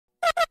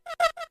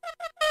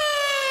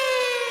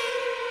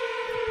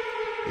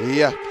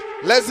Yeah.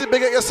 Leslie,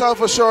 big at yourself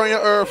for showing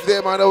your earth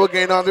there, man. Now we're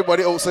getting on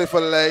everybody outside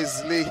for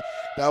Leslie.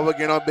 Now we're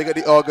getting on big at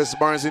the August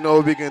Barnes. You know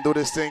we can do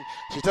this thing.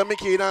 She tell me,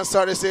 Keily, and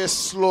start to say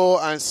slow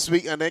and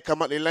sweet and then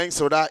come out the length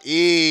so that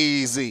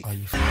easy.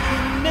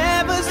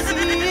 Never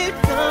see it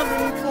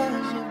coming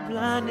 'cause you're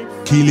blinded.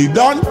 Keily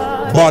done,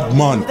 bad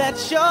man. That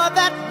you're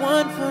that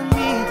one for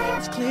me.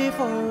 It's clear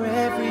for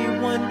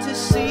everyone to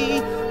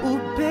see. Ooh,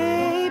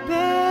 baby.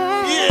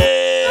 Yeah.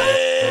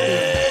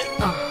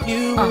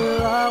 You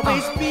will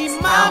always be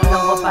my I don't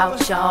know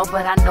about y'all,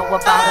 but I know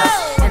about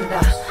us. And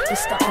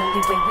it's the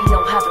only way we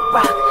know how to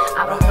rock.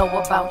 I don't know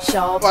about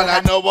y'all, but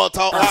I know about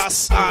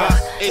us.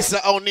 It's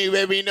the only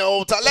way we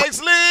know to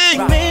Leslie.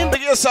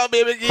 Big yourself,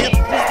 baby.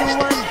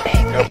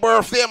 Your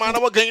birthday, man.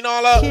 We're getting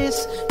all up.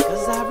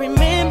 Cause I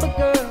remember,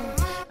 girl,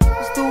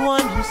 was the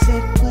one who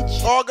said put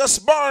you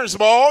August Barnes,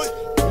 boy.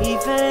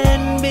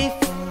 even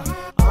before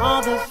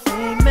all the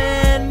fame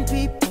and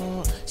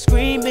people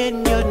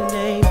screaming your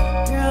name.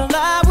 Girl,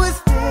 I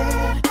was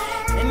there,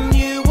 and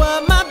you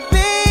were my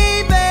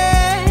baby.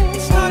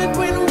 It started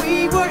when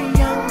we were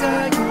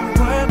younger, you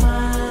were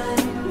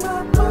mine.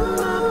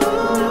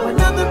 Now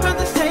another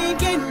brother's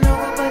taking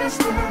over, but it's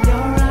still in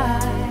your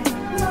eyes.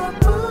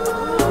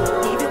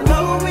 Even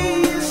though we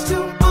used to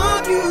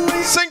argue,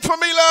 sing for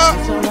me, love.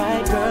 it's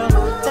alright, girl,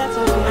 that's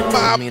alright.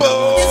 My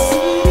boo.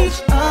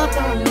 Each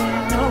other, we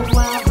know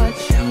why, but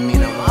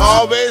you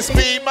always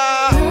be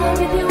my.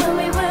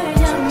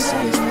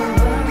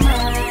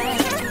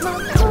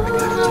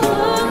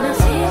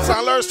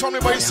 Sandler's family,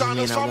 boy.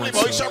 Sandler's family,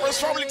 boy. Shabba's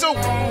family too.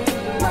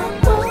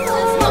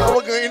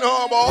 We're going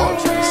on, boy.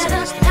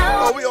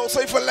 Oh, we all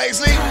say for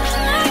Leslie.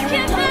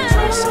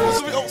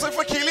 So we all say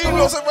for Keily. We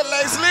all say for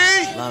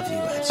Leslie. Love you,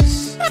 I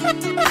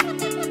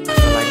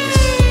feel like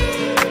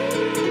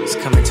it's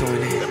coming to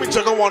an end. Let me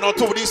check on one or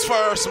two of these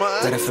first,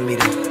 man. Better for me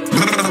to let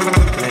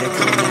it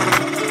go now.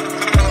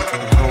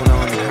 Hold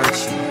on and hurt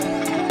you.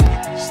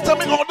 Just tell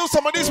me gonna do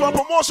some of these one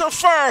promotion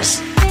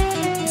first.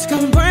 It's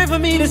gonna burn for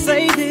me to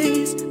say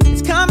this.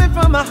 It's coming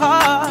from my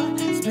heart.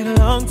 It's been a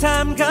long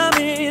time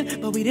coming,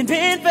 but we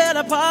didn't fell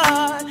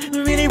apart. I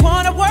really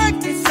wanna work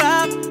this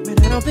out,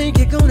 but I don't think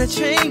you're gonna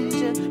change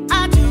it.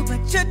 I do,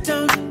 but you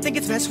don't. Think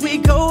it's best we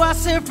go our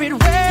separate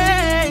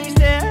ways.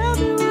 Tell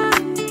me why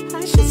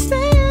I should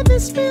stay in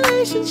this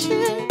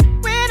relationship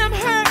when I'm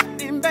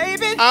hurting,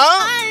 baby. I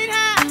ain't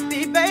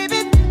happy,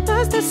 baby.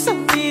 Cause there's so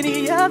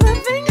many other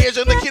things.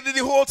 Asian, the kid,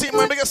 the whole team,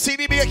 my biggest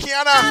CD, big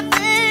Kiana.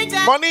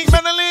 Monique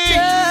Benelli.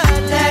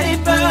 Just let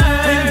it burn.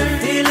 When the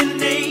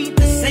feeling ain't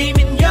the same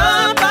in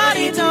your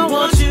body, don't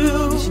want you.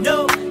 But you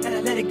know,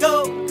 gotta let it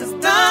go. Cause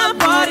the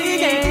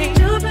party ain't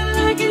jumping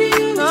like it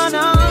used to.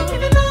 No.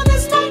 Even though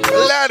there's no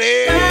let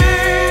it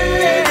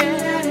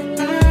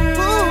burn.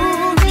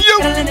 Ooh, you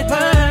gotta let it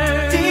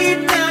burn.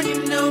 Deep down, you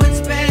know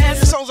it's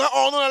best. It sounds like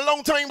all in a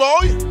long time,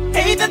 boy.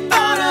 Hate the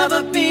thought of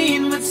a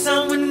being with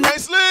someone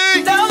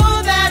nicely. Know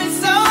that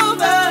it's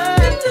over.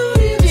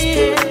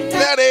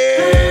 Let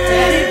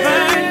it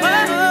burn.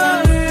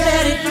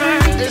 Let it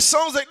burn. It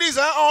sounds like these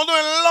are all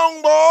doing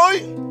long,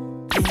 boy.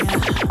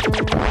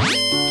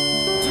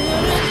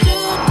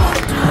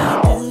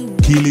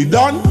 Keily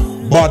done,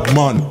 bad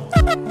man.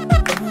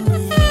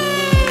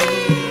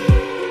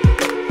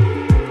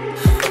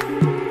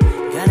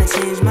 Gotta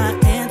change my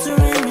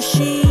answering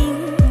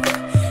machine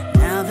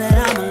now that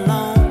I'm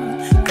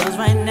alone. Cause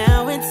right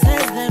now it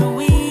says that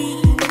we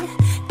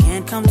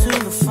can't come to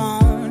the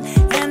phone.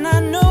 And I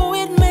know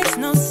it makes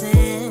no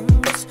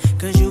sense,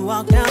 cause you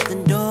walked out the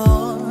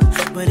door.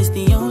 But it's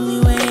the only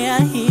way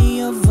I hear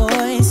your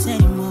voice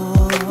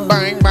anymore.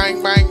 Bang,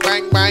 bang, bang,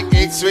 bang, bang.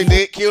 It's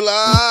ridiculous.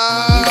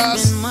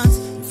 It's been months,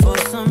 for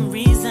some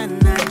reason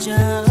I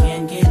just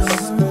can't get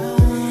over.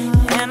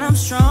 And I'm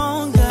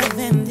stronger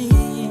than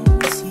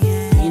this,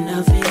 yeah.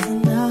 Enough is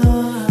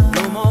enough.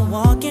 No more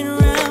walking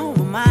around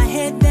with my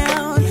head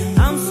down.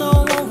 I'm so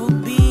over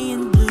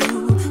being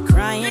blue,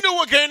 crying. You know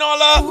what getting all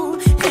up?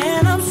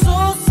 And I'm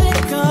so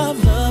sick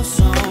of love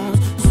songs,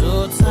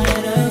 so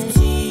tired of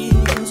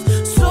tears,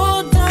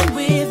 so done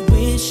with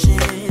wishing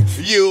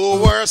you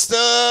were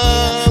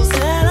still.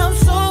 Said I'm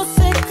so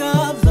sick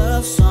of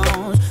love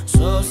songs,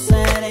 so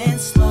sad and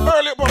slow.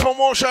 Early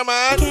promotion,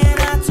 man. Can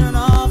I turn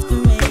off the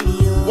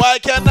radio? Why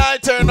can't I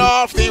turn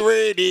off the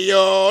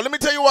radio? Let me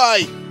tell you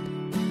why.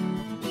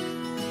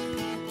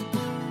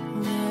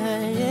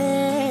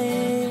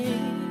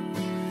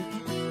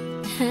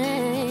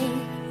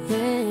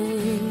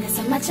 There's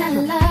so much I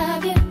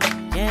love you.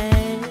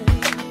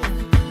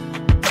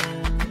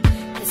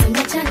 There's so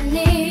much I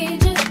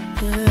need you.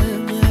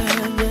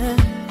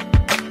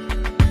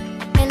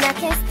 And I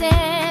can't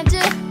stand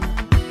you.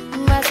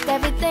 Must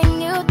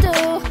everything you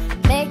do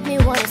make me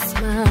wanna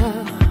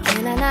smile.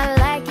 Can I not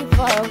like you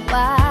for a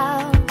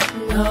while?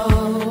 No,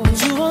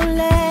 you won't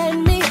let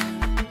me.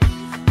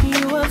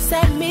 You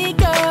upset me,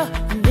 girl,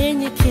 and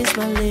then you kiss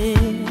my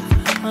lips.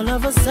 All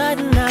of a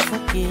sudden I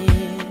forget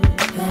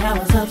that I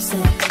was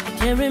upset.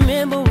 I can't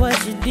remember what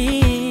you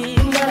did,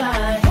 but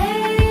I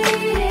hate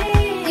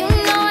it. You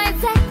know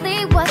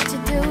exactly what to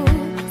do,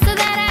 so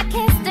that I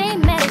can't stay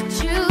mad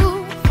at you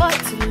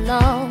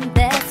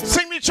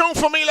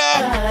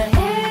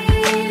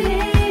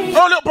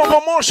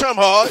promotion,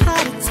 boy.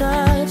 How to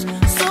touch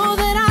so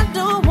that I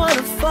don't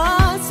wanna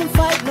fuss and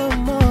fight no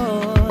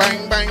more.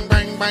 Bang, bang,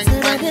 bang, bang,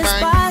 Said I bang, bang.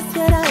 despise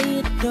that I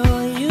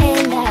adore you.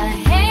 And I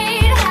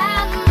hate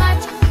how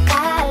much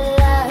I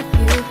love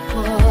you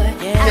for.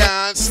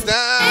 Can't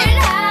stand. And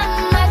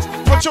how much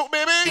What you,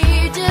 baby?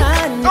 you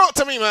do. Talk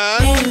to me,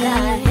 man. And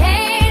I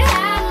hate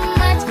how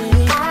much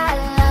I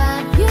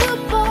love you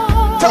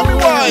for. Tell me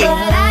why.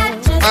 But I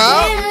just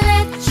can't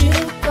let you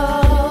go.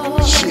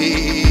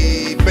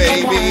 Gee,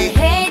 baby. And I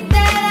hate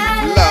that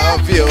I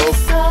Love you.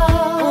 so.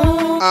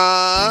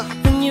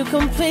 When you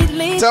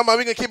completely Tell me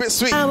we can keep it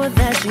sweet. power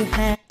that you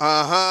have.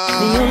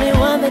 The only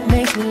one that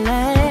makes me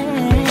laugh.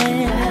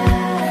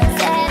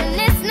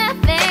 And it's not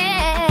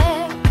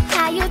fair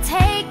how you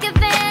take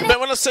advantage. But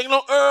when I sing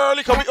no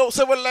early, cause we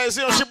outside with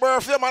Lazy on she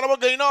birthday, man,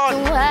 what's going on?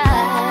 Why?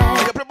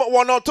 I can play about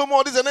 1 or 2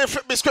 more, this and then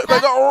flip me script, I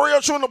got a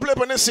real tune to play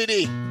on this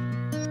CD.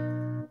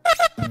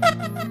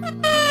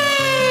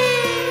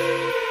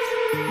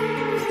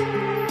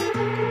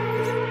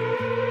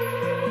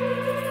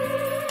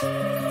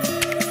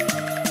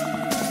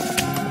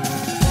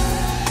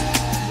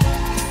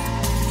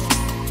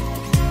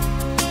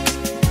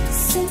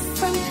 Sent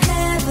from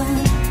heaven.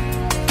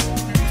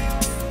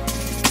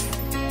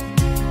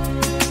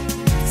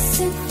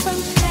 Sent from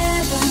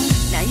heaven.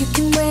 Now you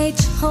can wait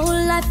your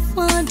whole life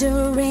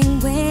wondering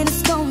when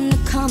it's gonna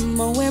come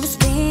or where it's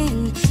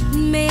been. You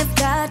may have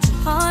got your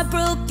heart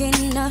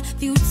broken a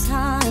few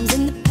times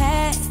in the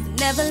past, but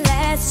never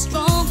last as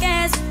strong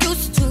as it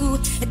used to.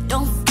 It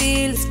don't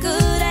feel as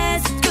good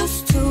as it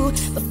used to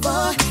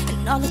before.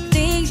 And all the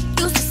things you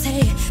used to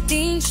say,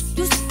 things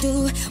you used to do,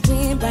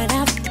 went right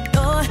out the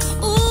door.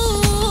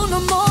 Ooh, no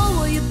more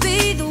will you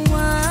be the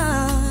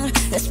one.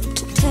 That's what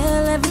you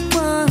tell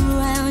everyone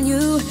around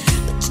you.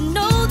 But you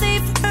know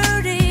they've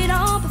heard it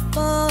all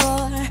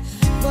before.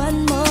 What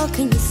more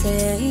can you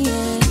say?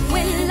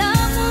 When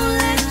love won't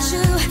let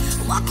you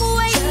walk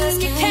away,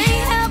 you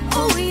can't help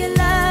who you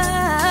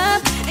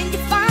love, and you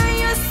find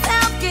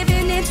yourself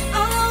giving it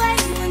all away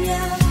when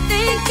you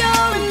think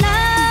you're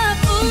enough.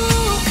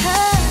 Ooh,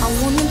 'cause I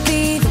wanna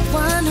be the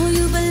one who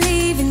you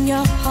believe in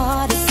your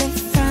heart is sent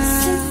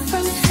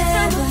from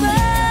heaven.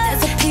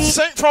 There's a peace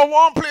Sing from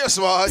one place,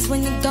 boy.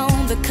 when you're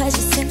gone because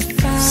you're sent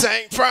from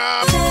Sing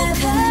from.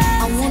 heaven.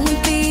 I wanna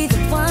be the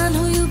one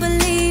who you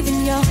believe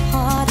in your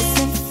heart is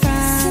sent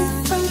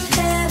from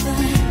heaven.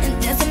 And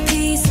there's a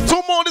peace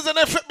 2 more, this and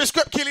then flip me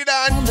script, Keely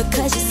Dan.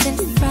 because you're sent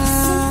from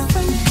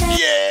heaven.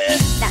 Yeah.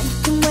 Now you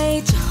can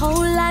wait your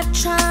whole life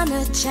trying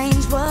to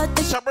change what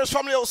they Shepherd's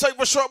family outside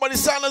for short, but the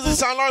Sanders and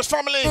Sanders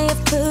family.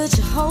 have put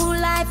your whole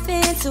life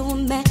into a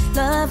man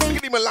loving. Look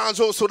at them Milan's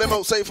also, them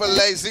outside for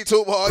Lazy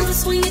too, boy.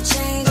 Notice when you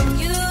change and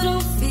you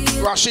don't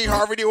feel Rashid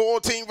Harvey, the whole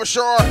team for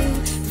sure.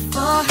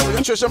 before. We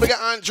got Trisha, we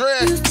got Andre.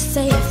 Used to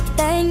say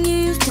everything you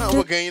used to Now do.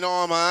 we're going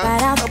on, man.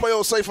 Right out. Everybody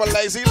outside for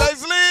Lazy.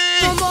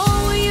 Leslie! No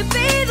more will you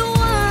be the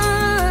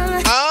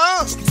one.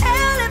 Huh?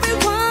 Tell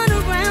everyone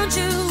around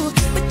you,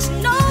 but you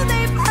know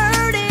they've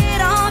heard it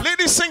all.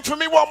 Ladies, sing for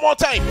me one more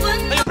time.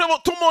 And you play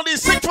about 2 more of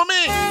these, sing for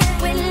me.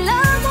 When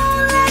love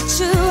won't let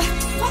you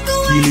walk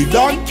away, Keely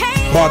done, you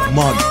can't bad help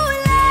man. who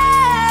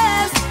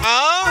loves.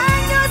 Huh?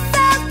 Find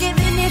yourself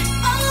giving it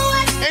all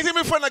away. Anything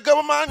me friend the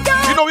government?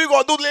 You know we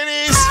gotta do,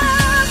 ladies.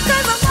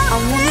 I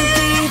wanna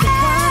be the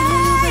one who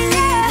you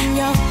believe in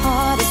your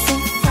heart is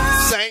sent from.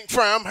 Sing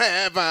from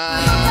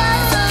heaven.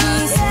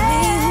 Peace in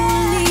me who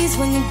leaves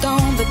when you're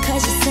gone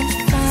because you're sent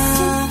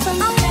from.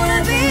 I wanna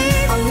be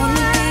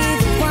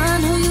the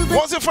one who you believe.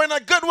 Once you find a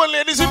good one,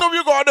 ladies, you know what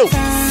you gotta do.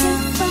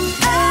 Sent from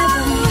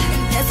heaven.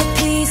 And there's a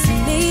peace in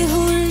me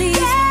who leaves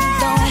when you're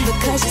gone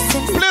because you're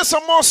sent from. Play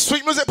some more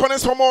sweet music on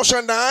this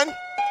promotion, Dan.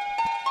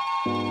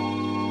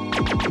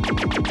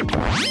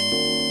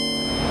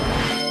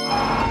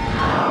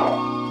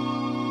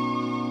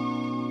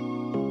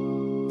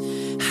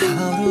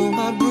 How do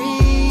I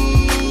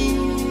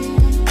breathe?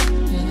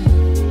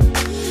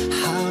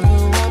 How do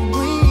I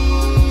breathe?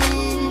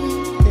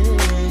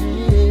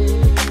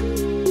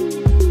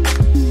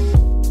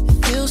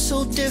 It feels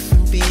so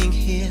different being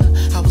here.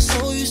 I was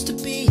so used to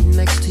being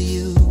next to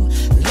you.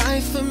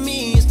 Life for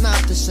me is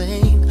not the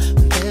same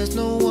when there's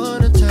no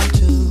one to turn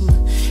to.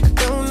 I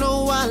don't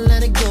know why I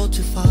let it go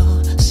too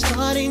far.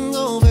 Starting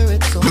over,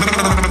 it's so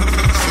hard.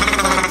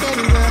 Seems like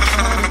everywhere I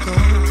try to go,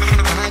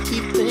 I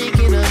keep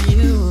thinking of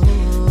you.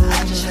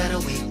 I just had a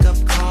wake-up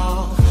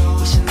call,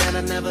 wishing that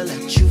I never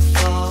let you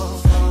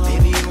fall.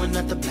 Baby, you were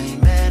not to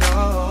blame at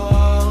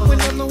all. When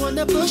I'm the one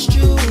that pushed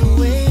you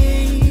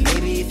away.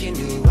 Maybe if you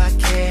knew I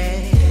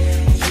cared,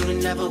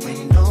 you'd never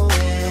went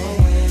nowhere.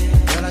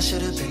 Girl, I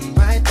should have been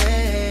right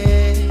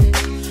there.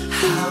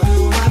 How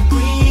do I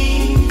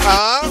breathe?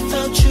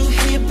 Without you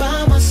here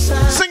by my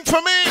side. Sing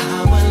for me.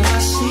 How will I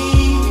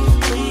see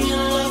when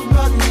your love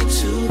brought me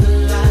to the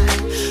light?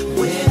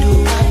 Where do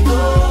I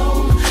go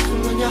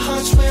when your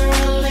heart's where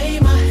I lay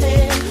my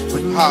head?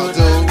 When How you're do?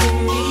 not with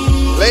me,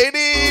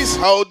 Ladies,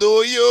 how do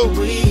you?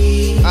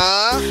 breathe.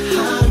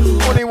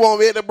 Only one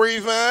way to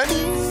breathe, man.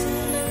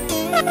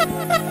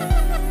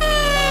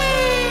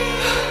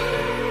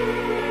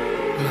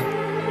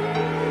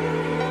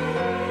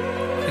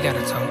 We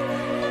gotta talk.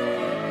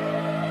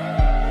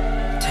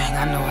 Dang,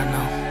 I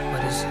know,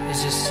 but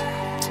it's just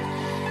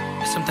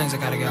some things I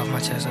gotta get off my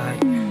chest,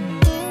 alright?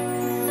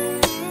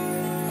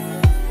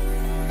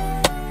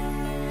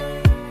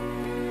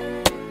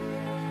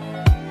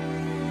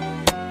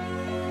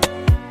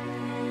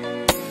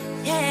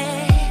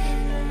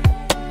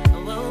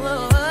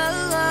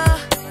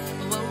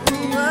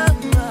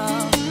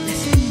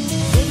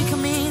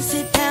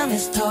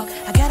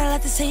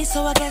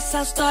 So I guess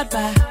I'll start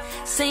by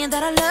saying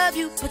that I love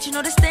you, but you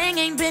know this thing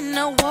ain't been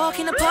no walk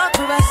in the park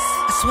for us.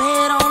 I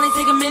swear it'll only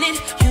take a minute,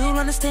 you'll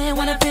understand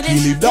when I finish.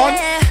 Keily done,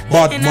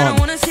 bad and man. I don't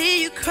wanna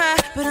see you cry,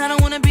 but I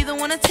don't wanna be the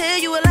one to tell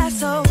you a lie.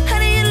 So how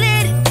do you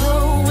let it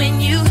go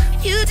when you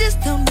just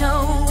don't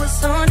know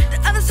what's on the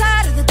other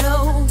side of the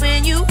door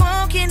when you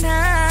walking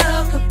out?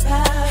 Talk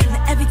about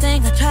and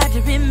everything I tried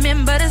to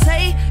remember to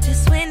say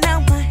just went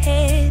out my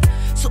head.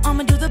 So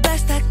I'ma do the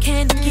best I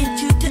can to get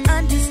you to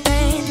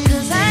understand,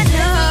 'cause I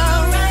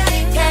know,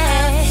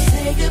 yeah,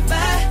 say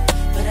goodbye,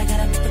 but I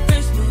gotta make the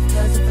first move,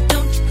 'cause if I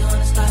don't, you're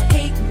gonna start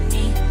hating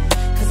me,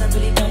 'cause I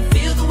really don't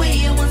feel the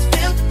way I once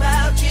felt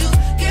about you.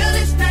 Girl,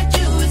 it's not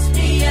you, it's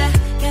me.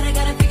 I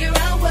gotta figure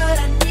out what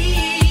I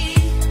need.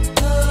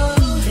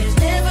 Oh, there's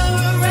never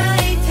a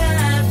right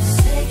time to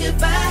say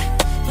goodbye,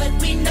 but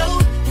we know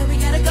that we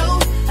gotta go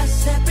a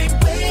separate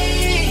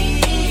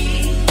ways.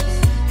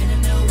 And I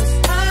know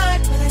it's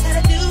hard, but I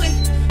gotta do it,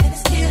 and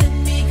it's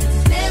killing me, 'cause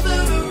it's never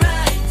a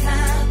right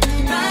time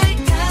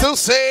to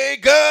say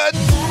good. I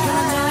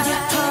know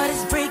your heart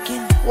is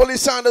breaking. Wally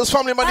Sanders,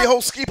 family money,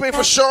 housekeeping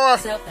for sure.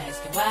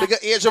 Big up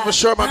Asia for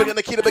sure, man. Big up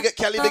Nikita, big up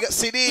Kelly, big up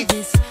CD.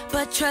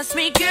 But trust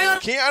me, girl,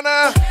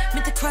 Kiana,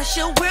 meant to crush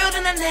your world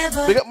and I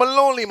never. big up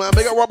Maloney, man.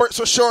 Big up Roberts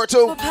for sure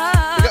too. Big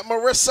up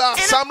Marissa,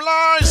 Sam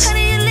Lars. How do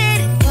you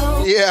let it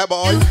go? Yeah,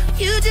 boy.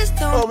 You just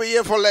don't Over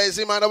here for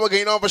lazy, man. That we're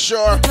getting on for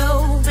sure.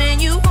 know when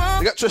you want.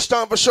 Big up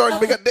Tristan for sure.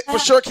 Big up Dick for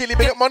sure. Keely,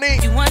 big up Money.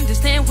 You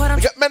understand what I'm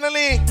Big up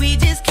Menely. We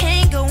just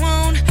can't go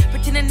on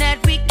pretending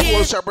that we All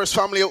get. Shepherd's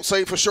family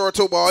outside for sure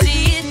too, boy.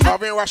 See it.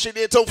 Marvin Rashid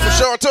there too for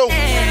sure too.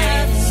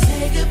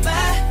 Say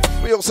goodbye.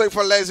 We outside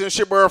for lazy and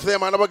shit birthday,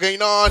 man. That we're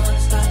getting on.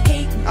 Start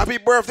hating. Happy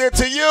birthday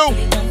to you.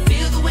 Don't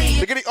feel the way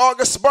you Big up the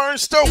August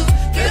Burns too.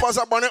 Everybody's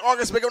up burning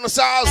August, big on the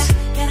size.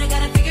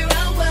 gotta figure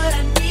out what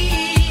I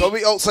need. So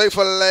we outside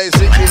for lazy,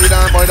 keep it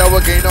down, boy, that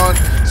we're getting on.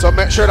 So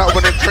make sure that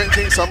when you're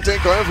drinking something,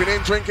 cause if you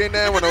ain't drinking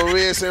then when we're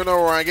racing, you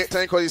know, I get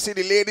time, cause you see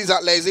the ladies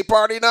at lazy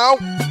party now.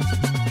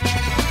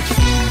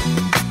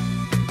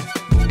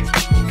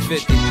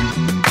 50.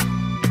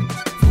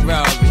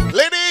 Ferrari.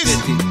 Ladies,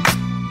 50.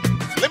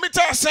 let me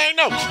tell you something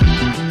now.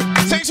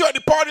 Since you at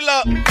the party,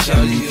 love,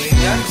 Shorty, you ain't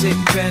gotta take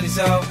your panties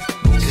off.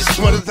 Just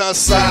put it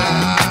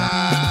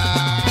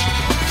aside.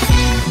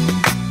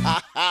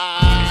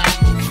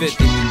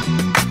 50.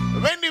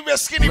 When the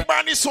skinny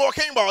brandy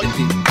soaking, boy,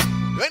 50.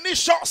 when the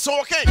shot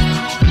soaking,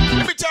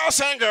 let me tell you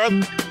something, girl.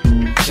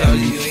 Shorty,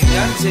 you ain't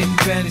gotta take your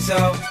panties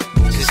off.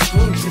 Just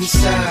pull them to the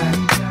side.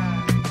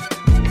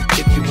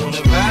 If you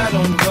wanna ride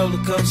on the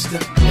roller coaster,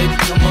 baby,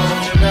 come on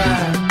and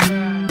ride.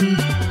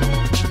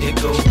 It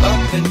go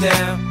up and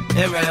down,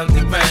 and round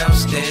and round.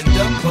 Stand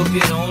up or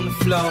get on the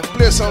floor.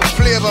 Play some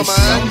flavor, It's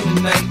man. on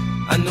tonight.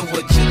 I know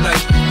what you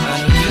like.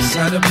 I know just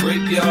how to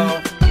break y'all.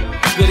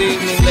 Good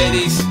evening,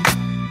 ladies.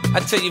 I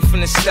tell you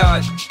from the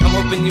start, I'm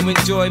hoping you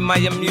enjoy my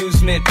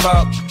amusement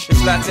park.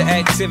 There's lots of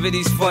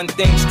activities, fun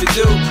things to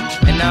do,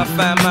 and I'll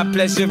find my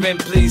pleasure in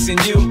pleasing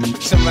you.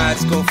 Some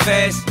rides go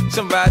fast,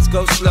 some rides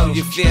go slow.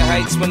 You fear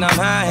heights when I'm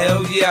high,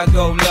 hell yeah, I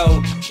go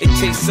low. It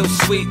tastes so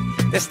sweet,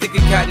 that sticky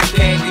cotton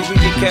candy. We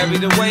get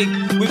carried away,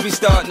 we be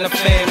starting a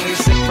family.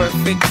 It's a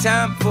perfect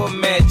time for a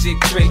magic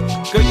trick.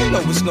 Girl, you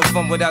know it's no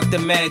fun without the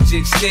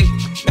magic stick.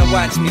 Now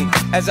watch me,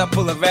 as I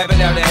pull a rabbit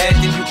out of hat,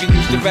 then you can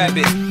use the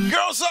rabbit.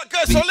 Girls are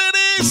good, so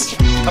ladies.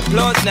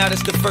 Applause now,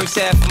 that's the first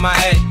half of my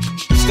act.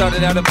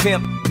 Started out a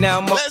pimp, now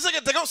I'm up. Let's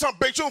get to go some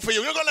big tune for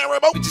you. You're gonna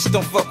about. We just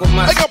don't fuck with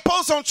my. I can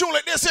post some tune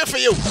like this here for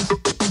you.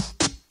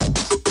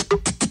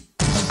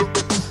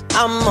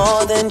 I'm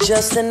more than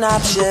just an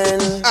option.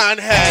 And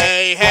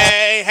hey,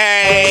 hey,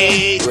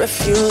 hey.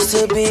 Refuse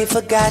to be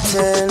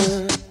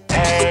forgotten.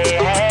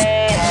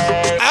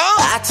 Oh.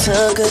 I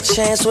took a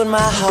chance with my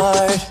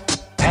heart.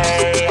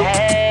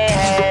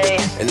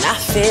 And I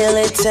feel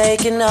it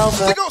taking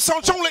over. They go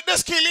some tune like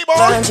this, Keely, boy.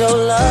 Find your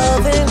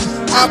loving.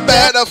 I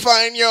better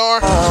find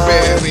your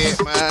baby,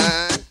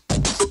 man.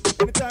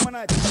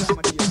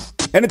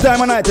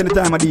 Anytime of night,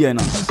 anytime of day, you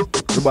know.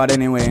 Everybody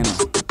anyway, you know.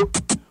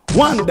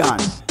 One done.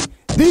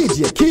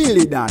 DJ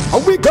Keely done. How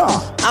we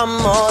gone? I'm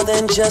more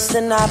than just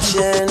an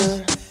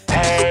option.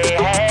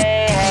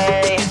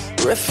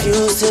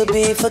 Refuse to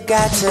be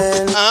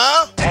forgotten.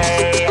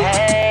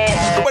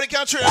 Nobody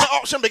can treat an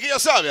option, begin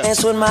yourself, yeah.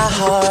 Dance with my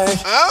heart.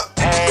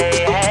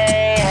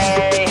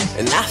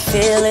 And I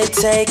feel it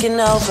taking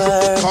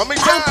over. Call me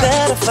I time.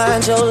 better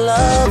find your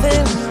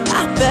loving.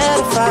 I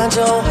better find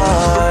your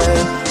heart.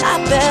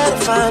 I better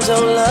find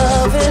your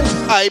loving.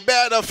 I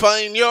better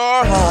find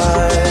your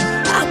Heart.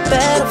 I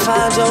better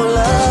find your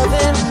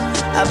loving.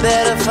 I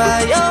better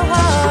find your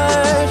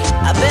heart.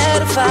 I better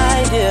bet if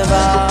I give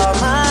all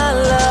my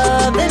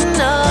love, then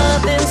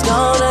nothing's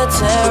gonna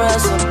tear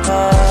us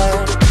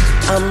apart.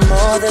 I'm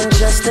more than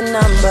just a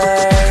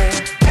number.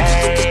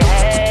 Hey,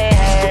 hey,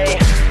 hey.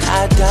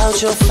 I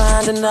doubt you'll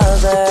find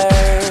another.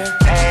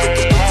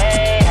 Hey,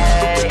 hey,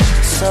 hey.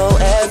 So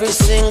every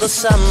single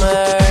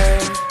summer,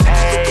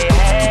 hey,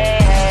 hey,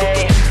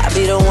 hey, I'll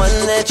be the one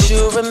that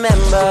you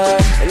remember.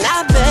 And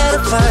I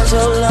better find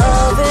your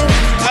loving.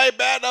 I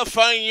better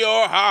find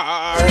your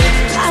heart.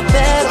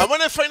 I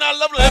want to find that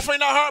love, let's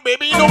find that heart,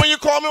 baby. You know when you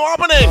call me, what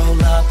happening?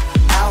 roll up,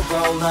 I'll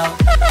roll up,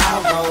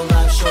 I'll roll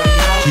up, shorty,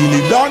 I'll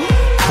Keely done,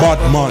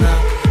 Batman.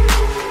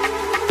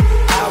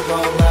 I'll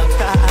roll up.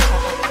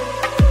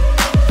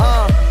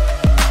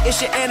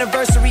 It's your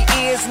anniversary,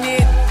 isn't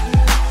it?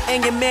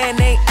 And your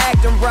man ain't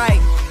acting right.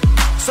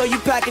 So you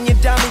packing your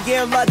dummy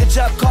gear luggage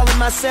up, calling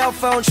my cell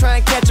phone,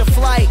 trying to catch a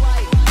flight.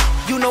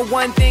 You know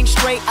one thing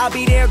straight, I'll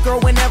be there, girl,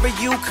 whenever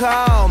you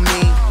call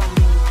me.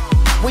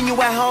 When you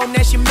at home,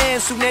 that's your man.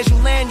 Soon as you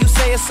land, you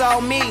say it's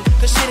all me.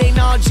 Cause shit ain't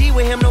all G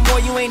with him no more,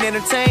 you ain't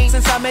entertained.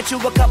 Since I met you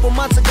a couple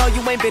months ago,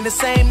 you ain't been the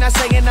same. Not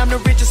saying I'm the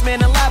richest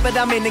man alive, but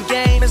I'm in the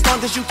game. As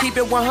long as you keep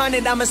it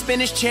 100, I'ma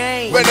spin his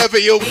chain. Whenever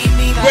you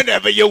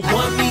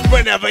want me,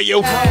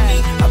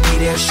 I'll be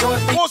there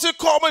shortly. Once you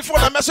call me for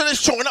that message,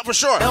 it's showing up for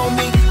sure. Know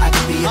me, I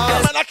can be your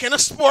best. Man, I can't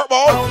sport,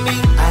 ball. Know me,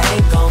 I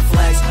ain't gon'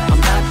 flex, I'm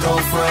not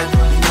gon' front. You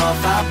know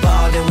if I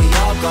ball, then we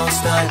all gon'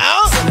 stunt.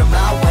 Send her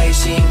my way,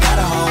 she ain't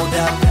gotta hold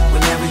up.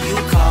 Whenever you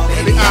call,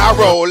 baby, I'll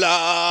roll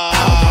up.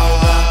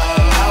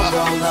 I'll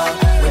roll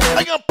up.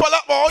 I can pull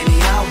up, boy. Baby,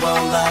 I'll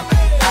roll up.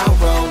 I'll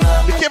roll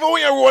up. Be careful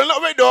when you're rolling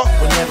up right though.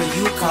 Whenever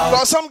you call.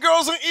 Got some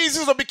girls ain't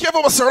easy, so be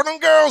careful with certain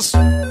girls.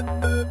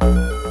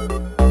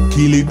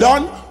 Keely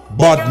done,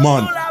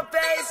 Batman.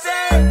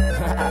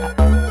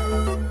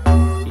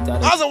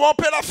 I don't want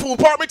to pay that fool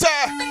part me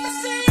time.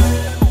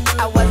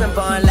 I wasn't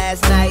born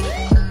last night.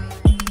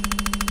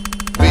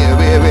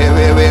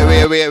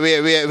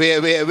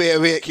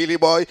 Wait, Keely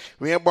boy.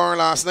 We ain't born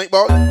last night,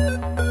 boy.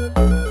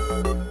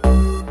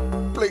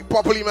 Play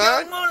properly,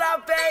 man.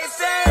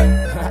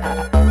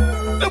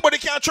 Nobody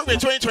can trick me in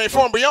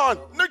 2024 and beyond.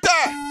 Look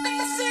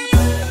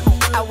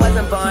that. I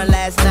wasn't born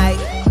last night.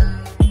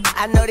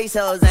 I know these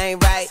hoes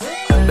ain't right.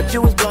 But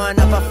you was blowing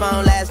up her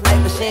phone last night,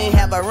 but she ain't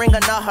have a ring or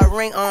not her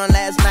ring on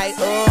last night.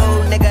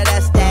 Ooh, nigga,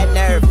 that's that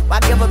nerve. Why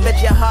give a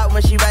bitch your heart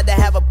when she rather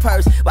have a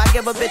purse? Why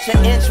give a bitch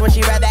an inch when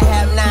she rather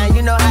have 9?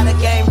 You know how the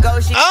game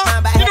goes. She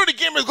fine by you know the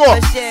game is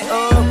going. Shit,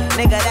 ooh,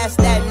 nigga, that's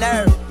that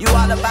nerve. You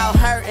all about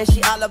her and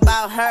she all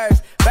about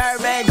hers.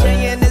 Birdman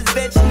Jr. and this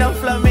bitch, no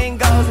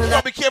flamingos. You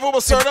gotta be careful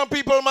with certain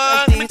people,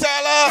 man. Let me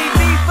tell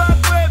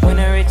her. When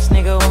a rich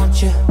nigga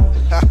want you,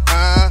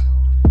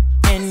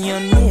 and your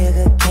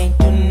nigga can't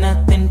do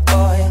nothing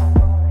for you.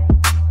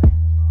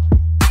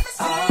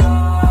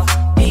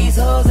 These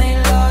hoes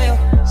ain't loyal.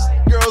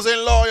 Girls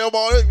ain't loyal,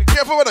 boy. Be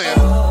careful with them.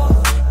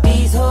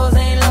 These hoes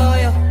ain't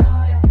loyal.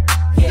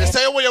 They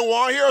say what you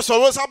want here, so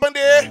what's happened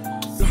there?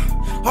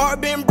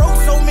 Heart been broke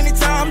so many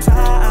times,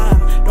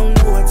 I don't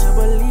know what to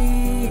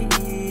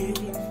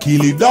believe.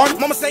 Keely done,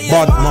 Mama say it's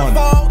Batman. my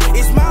fault.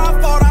 It's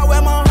my fault. I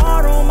wear my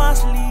heart on my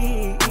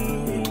sleeve.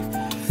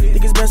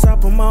 Think it's best I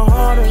put my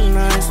heart on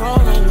ice,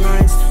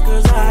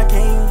 cause I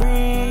can't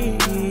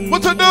breathe.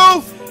 What to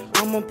do?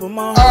 I'ma put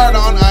my Hard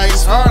on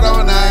ice, hard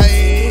on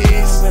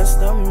ice. best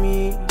of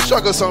me.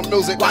 Sugar some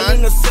music, While man.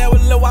 in the cell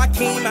with Lil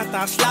Joaquin, after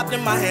I slapped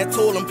him, I had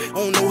told him, I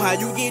don't know how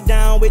you get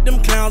down with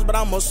them clowns, but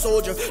I'm a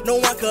soldier. No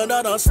one could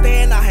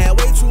understand, I had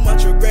way too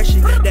much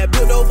aggression that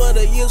built over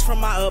the years from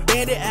my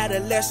abandoned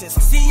adolescence.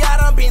 See, I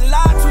done been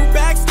lied to,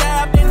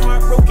 backstabbed, and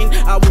heartbroken.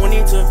 I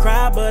wanted to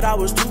cry, but I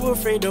was too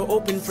afraid to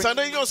open.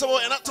 Sunday, you gonna say, well,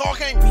 end up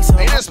talking.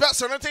 Ain't expect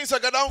certain things to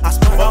go down.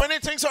 But many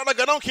things are to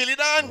go down, Keely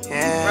done.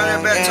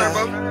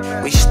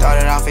 Yeah. We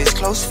started off as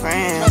close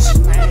friends.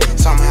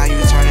 Somehow you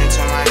turned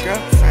into my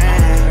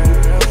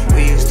girlfriend.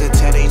 We used to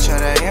tell each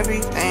other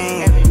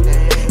everything.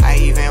 I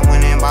even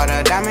went and bought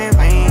her diamond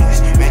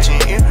rings,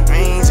 matching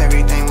earrings.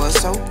 Everything was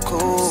so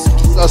cool.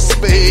 So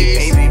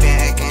space. Baby been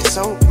acting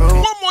so rude.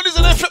 One more is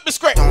in that flip the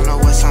script. Don't know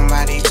what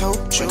somebody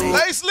told you.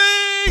 Nicely.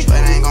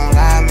 But ain't gon'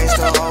 lie,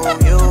 Mr.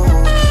 Hold you.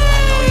 I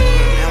know you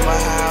remember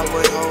how I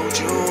would hold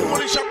you.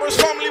 Money Shoppers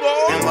family,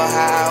 boy. Remember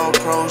how I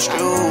approached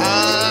you.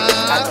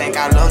 I think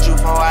I loved you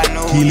before I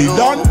knew Keely you.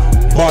 done,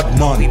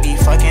 Batman. We be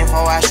fucking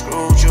before I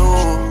screwed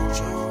you.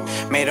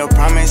 Made a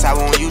promise I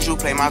won't use you.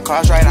 Play my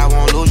cards right, I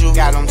won't lose you.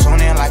 Got them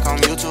tuning like I'm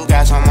YouTube.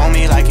 Got some on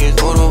me like it's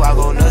voodoo. I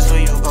go nuts for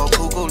you, go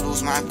cuckoo.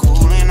 Lose my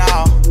cool and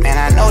all. Man,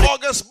 I know that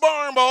August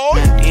burn,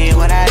 boy. did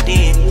what I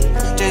did.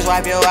 Just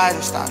wipe your eyes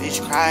and stop it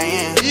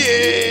crying.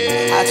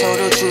 Yeah. I told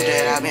the truth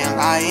that I've been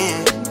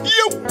lying.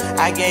 You.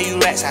 I gave you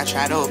racks, I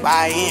tried to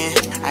buy in.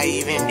 I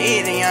even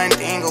did the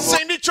unthinkable.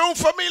 Sing the tune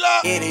for me, la.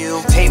 It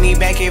you. Take me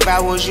back if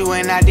I was you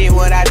and I did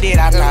what I did.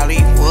 I probably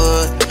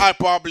would. I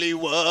probably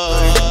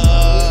would.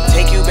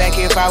 Take you back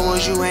if I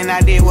was you and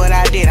I did what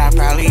I did. I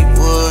probably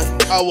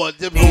would. I would.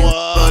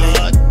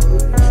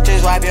 Just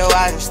Just wipe your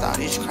eyes and start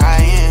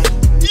crying.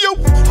 You.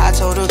 I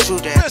told the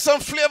truth that there's some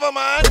flavor,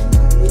 man.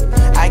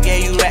 I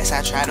gave you rats,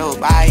 I tried to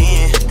buy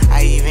in.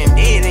 I even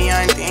did the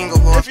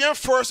unthinkable. If your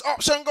first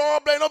option go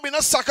up, don't be no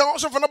second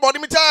option for nobody,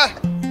 me tell.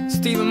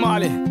 Stephen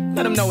Marley,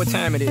 let them know what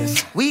time it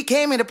is. We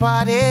came here to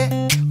party,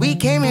 we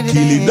came here to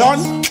Keely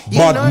dance. done, You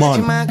bad know that man.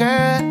 you my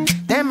girl,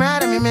 damn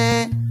right of me,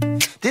 man.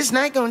 This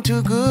night going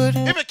too good.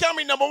 If it can't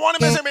be number one,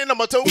 it must be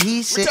number two.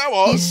 He said,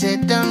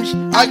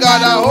 I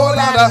got a whole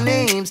lot of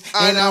names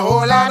and a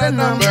whole lot of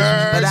numbers,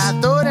 but I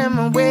throw them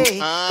away,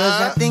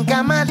 cause I think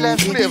I might love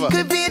you. Flavor.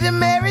 Could be the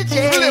Mary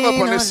Jane Flavor up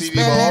on or the the CD,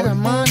 spell boy. of the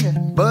Monday.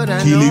 But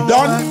I Keely know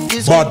done, what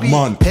this bad could be.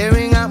 man.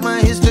 Tearing out my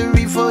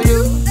history for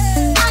you.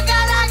 I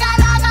got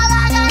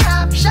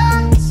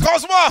options.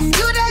 Cause what? You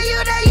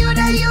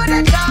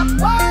the top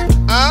one.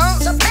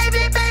 So baby,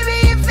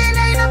 if it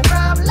ain't a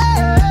problem.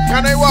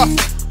 Can I what?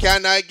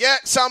 Can I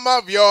get some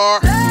of your?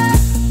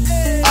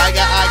 I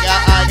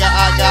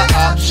got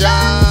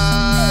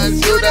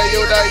options. You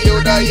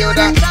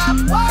the top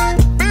one.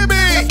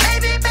 baby.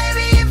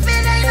 Baby, if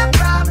it ain't a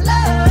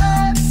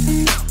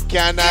problem.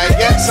 Can I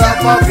get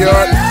some of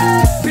your?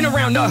 Been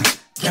around the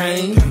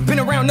game, been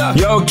around the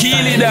Yo,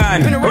 Keely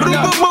done. been around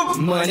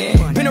the money,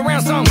 been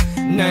around some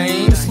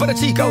names, but the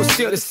Chico's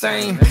still the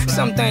same.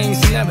 Some things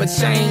never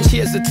change.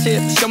 Here's a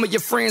tip: show me your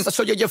friends, I'll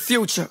show you your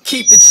future.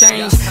 Keep the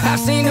change. I've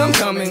seen them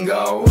come and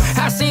go.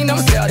 I've seen them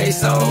sell their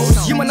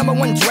souls. You my number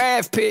one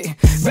draft pick,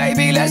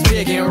 baby. Let's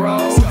pick and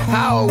roll.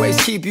 I always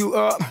keep you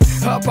up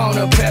on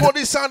the pedal.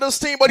 Body Sandals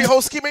team, body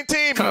housekeeping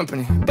team.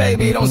 Company,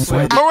 baby, don't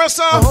sweat.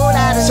 Marissa,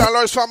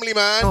 Sandals family,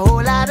 man. A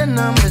whole lot of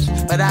numbers,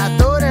 but I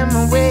throw them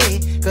away,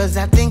 cause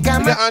I think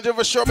I'm We got Andrew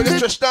for sure, we got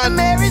Tristan, we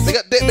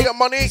got Dick, we got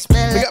Money, we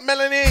got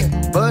Melanie.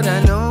 But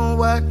I know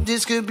what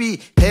this could be,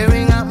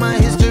 tearing out my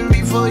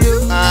history for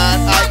you. And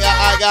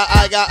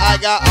I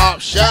got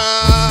options.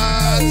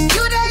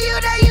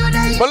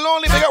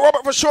 Maloney, we got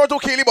Robert for sure, too,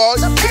 Keely boy.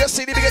 We got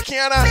CD, we got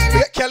Kiana, we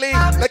got Kelly,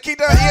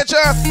 Lakita,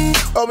 Aja.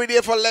 Oh, we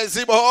there for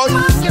Leslie boy. I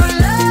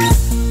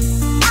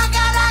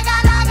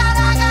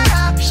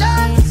got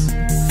options.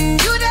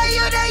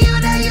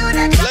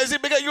 Leslie,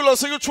 we got you,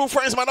 so you true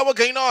friends, man. That what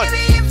going on?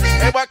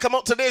 Everybody come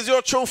out today is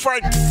your true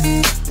friend.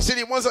 You see,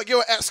 the ones that give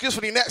an excuse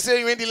for the next day,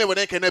 you ain't dealing with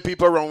that kind of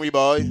people around me,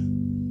 boy.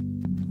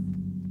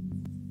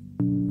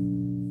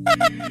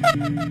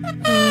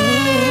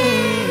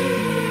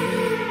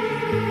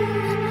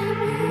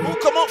 Who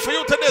come out for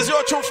you today is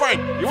your true friend?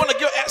 You want to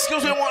give an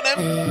excuse, you want them?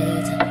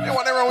 You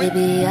want them around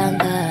me?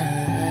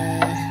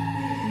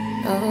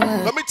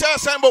 Let me tell you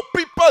something about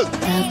people.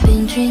 I've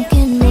been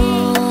drinking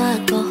more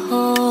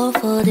alcohol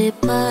for the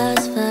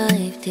past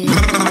 5 days.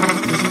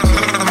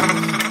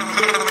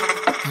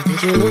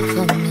 Did you look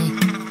for me?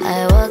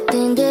 I walked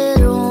in the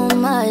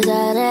room, eyes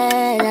are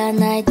red,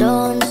 and I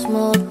don't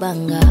smoke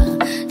banga.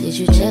 Did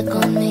you check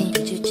on me?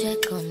 Did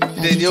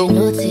Did you you?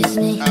 notice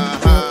me?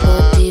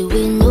 Nobody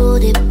will know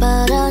the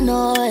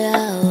paranoia.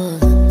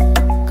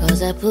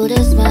 Cause I put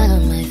a smile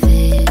on my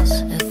face,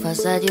 a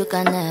facade you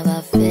can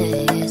never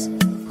face.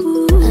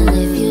 And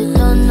if you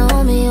don't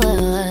know me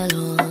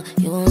well,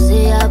 you won't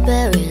see how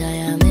buried I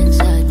am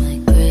inside my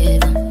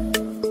grave.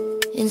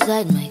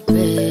 Inside my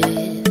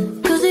grave.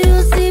 Cause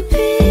you see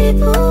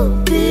people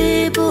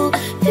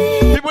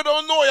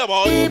don't know you,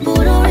 boy. People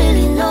don't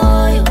really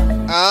know you.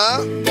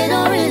 They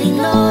don't really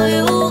know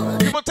you.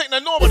 People think they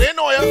know, but they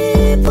know you.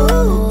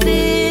 People.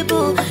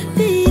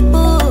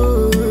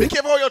 Be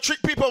careful how you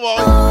treat people, boy.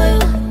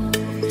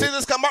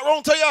 Things come back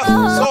round to you.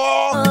 So,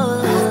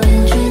 I've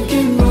been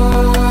drinking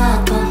more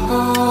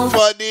alcohol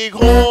for the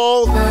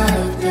whole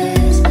 5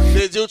 days.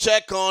 did you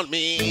check on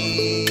me?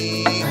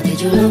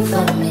 Did you look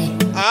for me?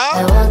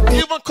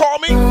 You even call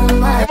me? You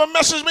even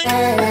message me?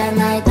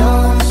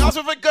 That's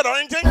if it's good or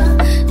anything?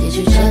 Did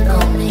you check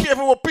on me?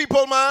 Careful with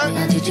people,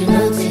 man. Did you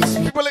notice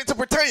me? People like to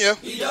pretend you.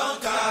 He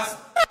don't cast.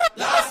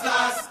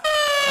 Last.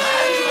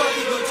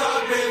 Anybody go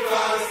talk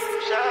breakfast.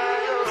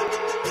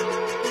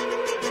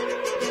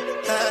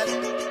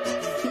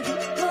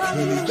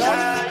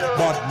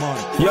 Bad man.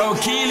 Yo,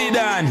 Keely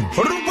done.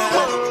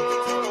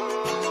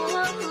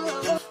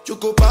 You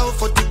go bow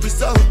for the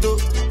result, though.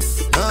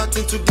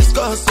 Nothing to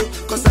discuss, oh.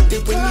 Cause I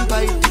did win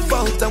by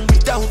default and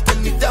without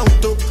any doubt,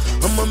 oh.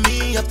 I'm a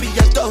me happy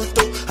adult,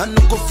 oh. I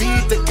no go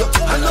feed the girl,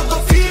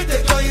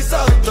 it's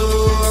out,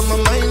 oh. I'm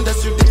a mind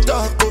that's you the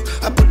talk, oh.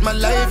 I put my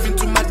life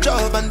into my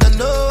job and I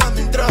know I'm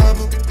in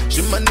trouble.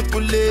 She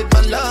manipulate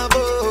my love,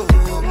 oh.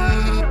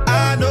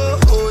 I know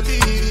holy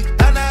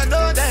and I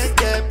know that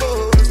get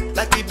both.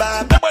 Like the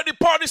Bible. Everybody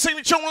party sing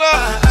the chung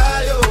la.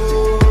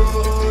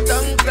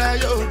 Don't cry,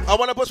 yo. I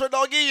wanna push my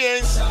doggy,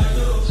 yes.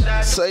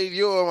 Say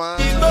you, man.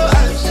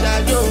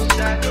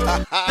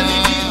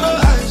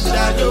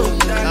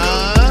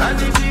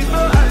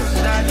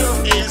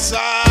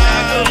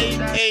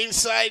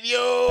 Inside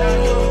you.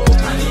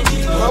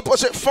 I'll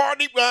push it far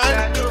deep,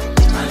 man.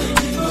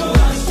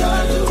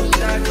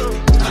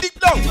 Deep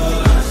down.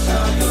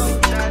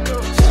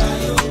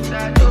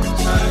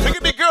 Look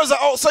at the girls that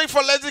outside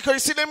for Leslie. Can you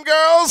see them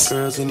girls?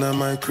 Girls in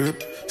my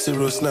crib.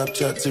 0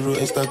 Snapchat, 0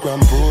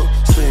 Instagram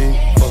posting.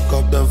 Fuck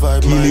up the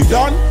vibe. Keely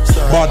done,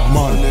 bad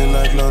man.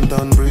 Like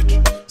London Bridge.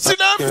 See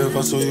them? Yeah, if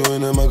I saw you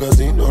in a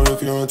magazine or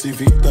if you're on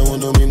TV, that one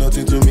don't mean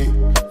nothing to me.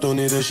 Don't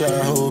need a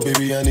shower, oh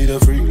baby, I need a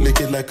freak.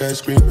 Lick it like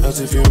ice cream, as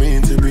if you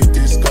mean to be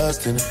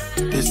disgusting.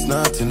 It's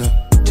not enough.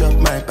 Chop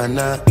my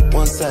banana,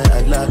 one side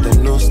I like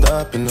them, no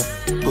stopping up.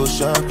 Go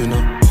shopping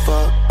up,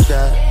 fuck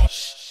that.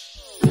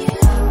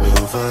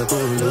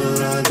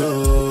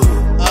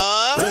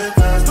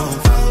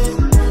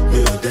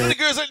 The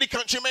girls like the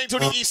country man to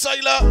the east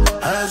side, la.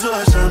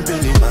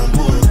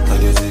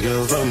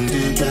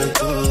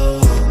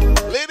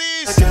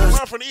 Ladies,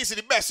 man from the east is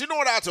the best. You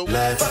know that too.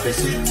 Life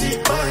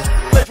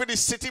for the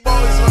city boys,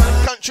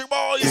 man, country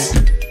boys.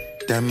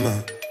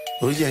 Dama,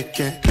 oh yeah,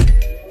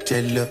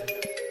 jello,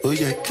 oh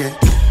yeah,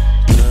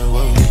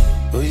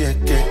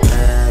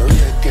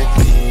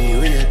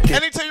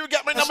 Anytime you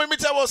get my number, me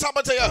tell what's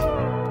happened to you.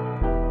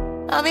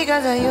 All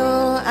because of you,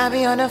 I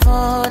be on the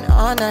phone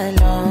all night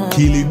long.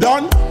 Keely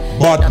done,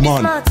 bad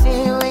man.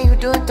 When you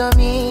do to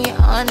me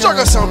on Check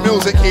us some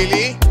music,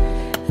 Keely.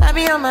 I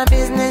be on my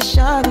business,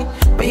 shawty,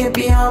 but you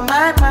be on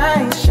my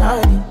mind,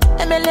 shawty.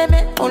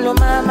 Let all of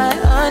my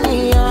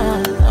honey,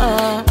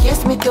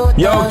 kiss me to the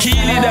Yo,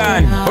 Keely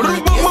done.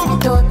 Kiss me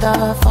to the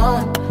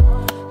phone.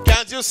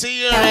 Can't you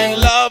see you're in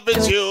love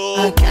with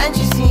you? Can't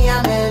you see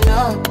I'm in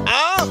love?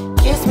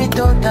 Kiss me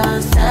to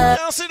the sun.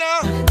 Can't see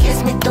that?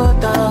 Kiss me to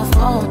the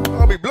phone.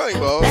 I'll be blind,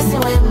 bro. Messing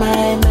with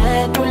my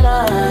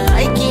medulla.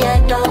 I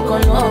can't talk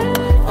alone.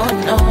 Oh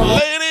no.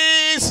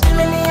 Ladies.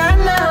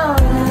 Emiliano,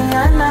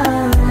 Emiliano,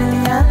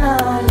 Emiliano,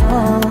 no.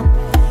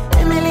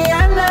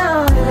 Emiliano,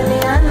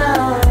 Emiliano,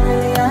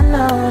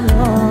 Emiliano, no.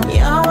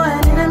 You're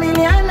one in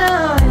Emiliano,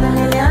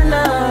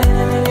 Emiliano,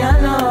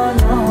 Emiliano,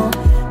 no.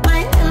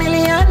 My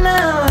Emiliano,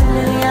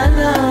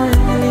 Emiliano,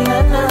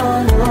 Emiliano,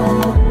 no.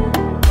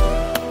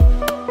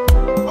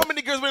 How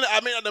many girls really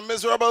admit that they're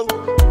miserable?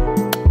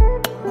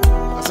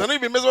 I said, they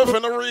be miserable for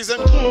no reason.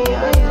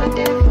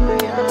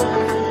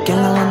 Girl,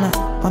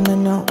 I wanna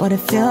know what it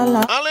feel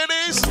like.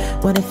 Ladies,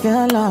 what it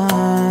feel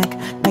like.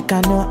 Like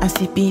I know I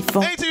see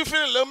before. Anything you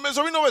feeling a little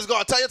miserable, you know it's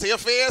gonna tell you to your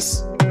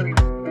face.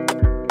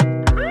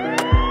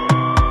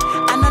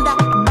 Another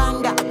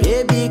banger,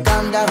 baby,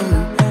 calm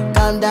down,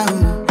 calm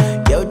down.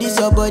 Yo, this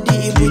your body,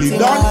 it puts in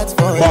my heart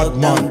for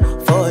lockdown,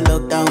 for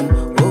lockdown,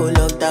 oh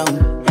lockdown.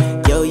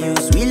 Yo, you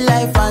sweet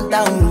life,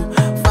 phantom,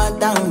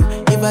 phantom.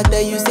 If I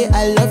tell you say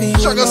I love you,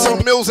 check us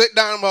some music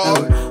down, bro.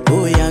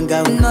 Oh, young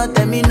girl, no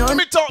tell me no. Let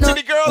me talk to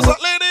the girls,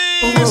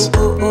 ladies.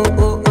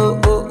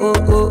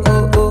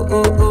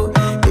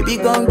 Baby,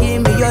 gon'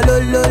 give me your lo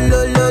lo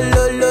lo lo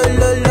lo lo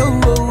lo lo.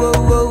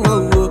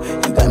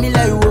 You got me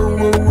like whoa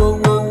whoa whoa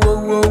whoa whoa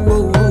whoa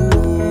whoa.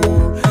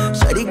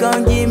 Shawty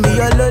gon' give me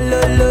your lo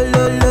lo lo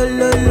lo lo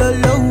lo lo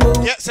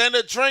lo. Yeah, send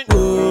a drink.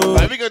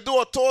 Like we gonna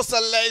do a toast to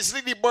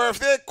Leslie, the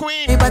birthday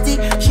queen.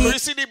 You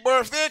see the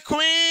birthday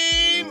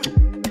queen.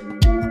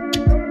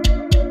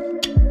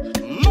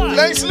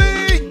 Leslie.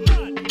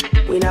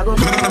 We not go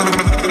far,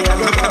 we not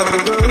go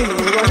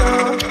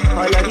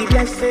all of the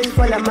blessings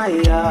fall on my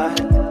yard.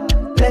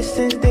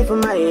 Blessings stay for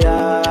my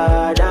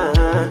yard,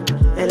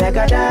 and like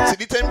I die. See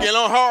the time get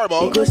on hard,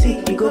 bro. You go see,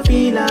 you go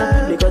feel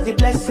because the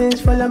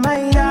blessings fall on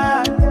my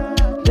yard.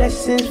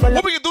 Blessings fall on.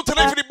 What we can do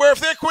tonight for the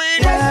birthday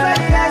queen? That's why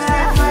I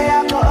set my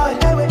alcohol.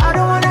 I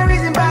don't wanna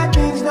reason bad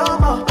things no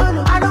more.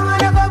 I don't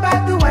wanna go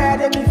back to where I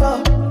did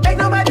before. Make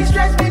nobody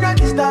stress me, not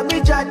disturb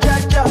me, ja.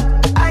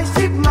 I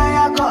sip my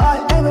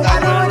alcohol. I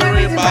don't wanna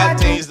reason bad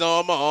things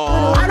no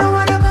more. I don't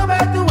wanna go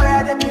back to where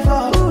I did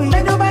before.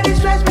 Make nobody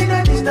stress me,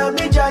 not disturb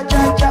me, ja.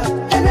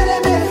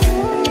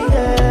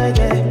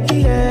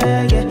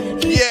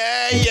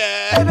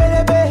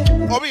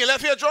 Oh, we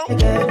left here drunk? Oh,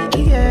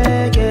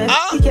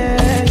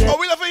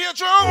 we left here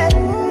drunk?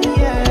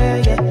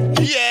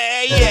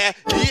 Yeah.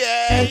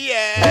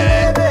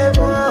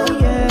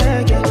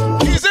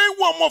 He's ain't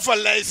one more for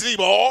Leslie,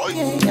 boy.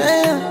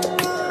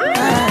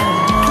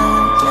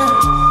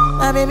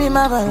 My baby,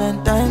 my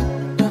Valentine.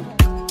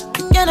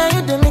 Yeah, now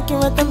you do make it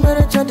with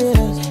temperature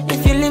days.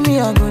 If you leave me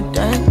a good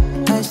time,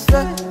 I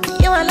swear.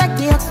 You are like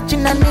the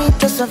oxygen I need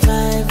to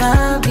survive.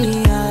 I'll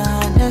be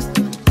honest.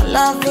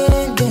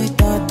 Loving the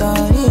thought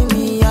of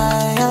me, I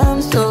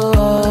am so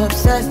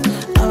obsessed.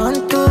 I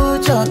want to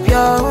chop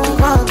your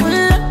heart.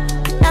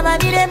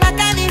 Nobody they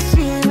make me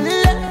feel.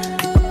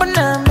 Open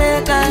up,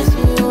 make us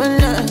feel.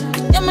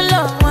 Yeah, my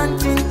love, one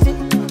thing.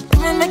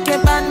 Me make a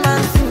bad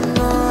man sing.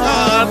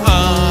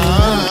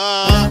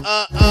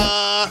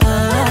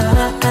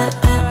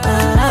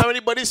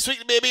 Everybody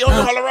sweet, baby, on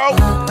the holler out.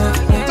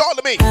 Talk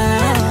to me.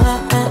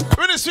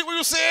 Really sweet what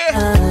you say.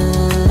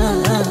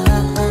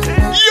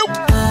 You.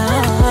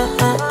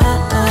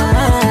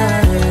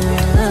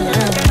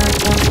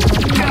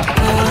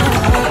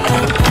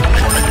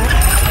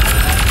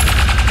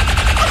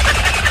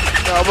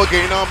 We're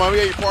getting on, man. We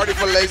ain't party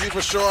for lazy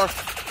for sure.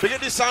 Big up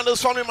this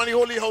Sanders family, man, the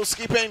holy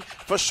housekeeping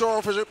for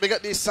sure. Big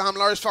up this Sam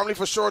Lars family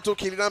for sure too.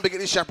 Keely down. Big up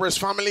this Shepherd's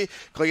family,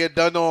 cause you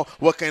don't know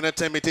what kind of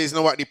time it is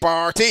now at the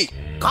party.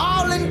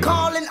 Calling,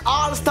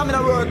 all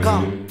stamina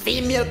worker,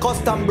 female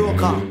custom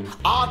broker,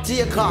 art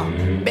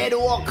taker, bed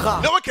walker.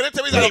 No one can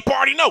tell me that the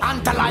party now.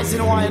 Tantalizing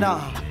winer,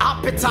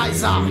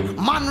 appetizer,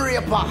 man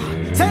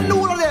raper. Send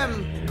all of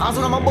them, cause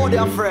I'm a body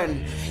a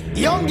friend.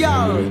 Young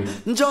girl,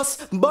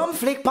 just bum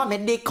flick pa me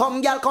dick.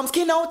 Come girl, come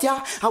skin out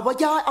ya. Our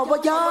yai.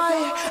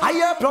 I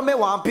hear from me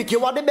one pick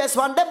you are the best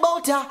one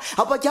about ya.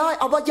 Our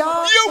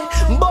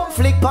yai. Bum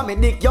flick pa me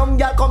dick. Young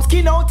girl, come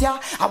skin out ya.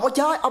 Our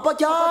yai.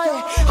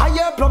 I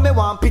hear from me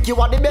one pick you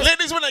are the best.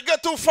 Ladies, when I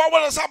get too far,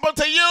 what has happened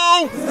to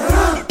you?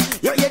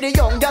 You hear the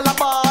young girl a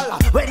ball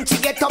when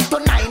she get up to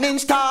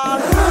 9-inch tall.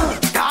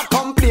 Start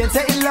complain,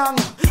 say it long.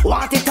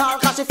 Want it all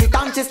cause she fit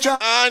and she's strong.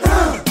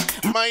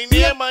 And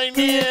my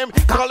name,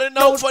 calling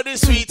out for the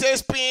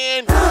sweetest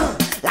pain.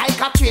 Like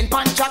a train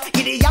puncher,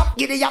 giddy up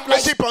like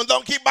she pound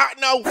down, keep back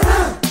now.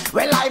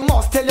 Well, I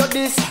must tell you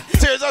this.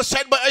 Tears are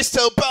shed, but I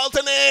still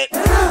belting it.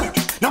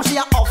 Now she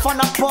a off and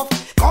a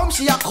puff. Come,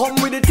 she a come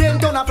with the 10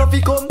 ton of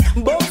fluffy come.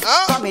 Buff,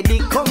 come me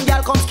dick, come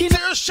girl, come skin.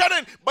 Tears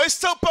shedding, but I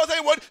still pelting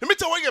it. Let me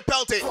tell you where you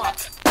pelt it.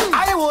 What?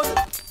 I would.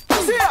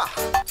 See ya.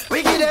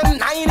 We give them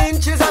 9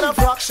 inches and a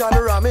fraction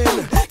ramming.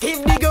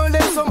 Give the girl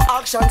them some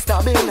action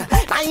stabbing.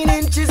 9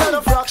 inches and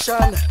a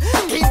fraction.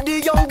 Give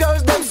the young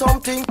girls them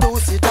something to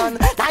sit on.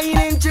 9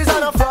 inches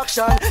and a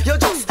fraction. You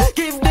just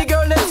give the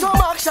girl them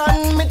some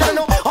action. Me tell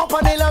no up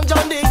on the long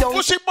John the young.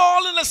 Was she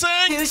balling the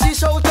sing? Till she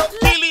shout up,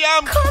 Keely,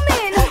 come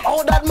in.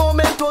 Oh, that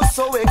moment was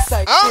so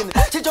exciting.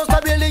 She just a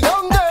really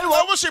young girl.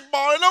 Why was she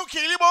balling out,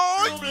 Keely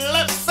boy?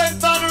 Left,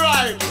 center,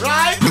 right.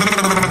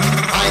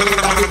 My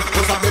daddy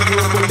was a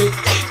bedroom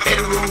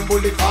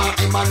bully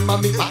for him and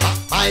mommy.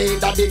 My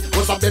daddy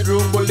was a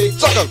bedroom bully.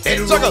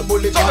 Bedroom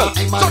bully for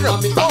him and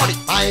mommy.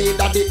 My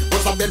daddy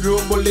was a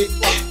bedroom bully.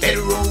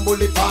 Bedroom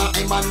bully for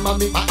him and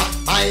mommy.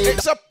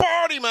 It's a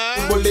party,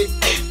 man. Bully.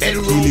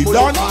 Bedroom bully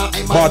for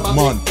him and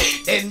mommy.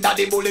 Then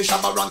daddy bully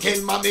Shabba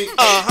ranking mommy.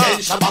 Then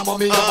Shabba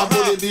mommy have a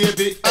bully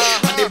baby.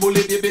 And the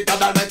bully baby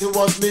God almighty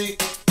was me.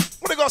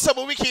 What they gonna say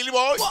about me, Keely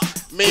boy?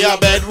 Me a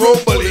bedroom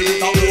bully.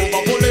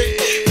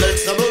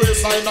 Next to the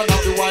sign and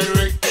have the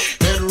wiring.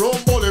 Bedroom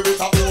bully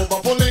with a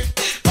over bully.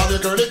 And the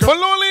girl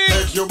Maloney,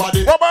 make your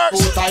body. Roberts,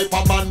 two type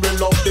of man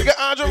will love the. We got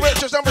Andrew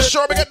Richards, I'm for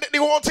sure we got the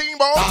whole team,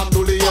 boy. Tam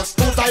Dooley, yes,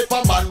 two type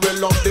of man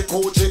will love the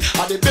coaching.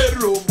 And the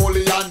bedroom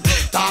bully and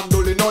Tam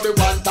Dooley, know the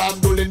one Tam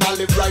Dooley now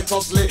live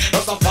righteously.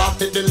 Just a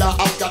family the law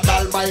of God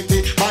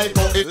Almighty. My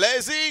God,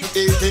 lazy.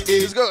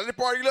 He's good. The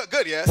party look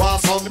good, yeah.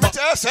 Let me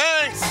tell you,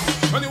 thanks.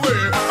 Anyway,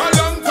 a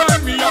long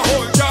time me a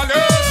hold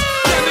chalice.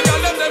 Yeah, the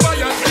girl them never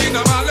yet clean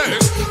a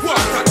malice. What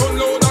a ton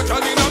load of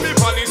cal in a me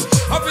palace.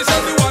 Officer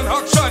the one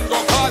action go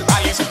call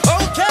Alice.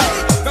 Okay,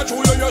 that's who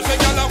you say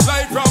girl a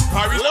fly from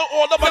Paris. Little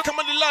older but come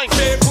on the line.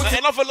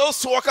 And off a little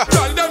swalker.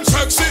 Girl them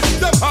sexy,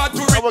 them hard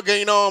to read. What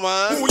going on,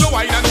 man? Who you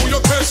wine and who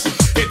you kiss?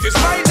 It is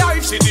my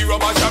life, see the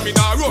rubber jam in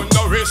a run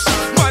no risk.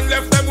 Man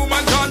left them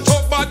woman can't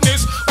talk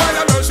badness. While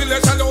I'm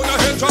merciless alone I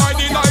enjoy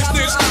the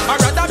niceness. I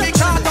rather be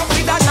caught up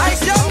with a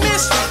nice young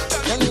miss.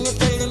 Then you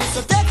tell them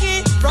so take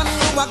it from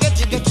you I get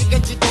you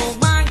oh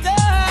my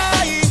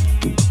God.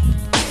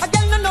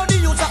 Again I know the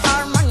use of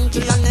our man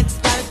till the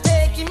next girl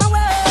take him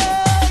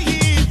away.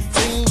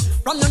 Sing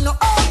from you know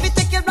all we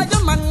take care of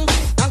your man.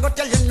 I'm gonna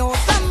tell you no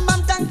some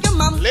man thank you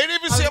mom. Lady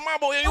if you say my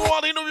boy you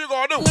want to know you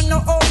gonna do. You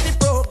know all the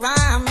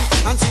program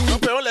and sing.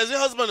 Don't pay on lazy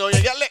husband or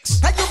you get licks.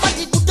 Hey you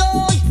body good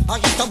boy, I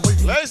used to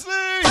bully.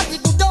 Leslie. Body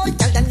good boy,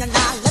 tell them you're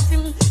not left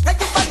him. Hey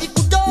you body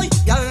good boy,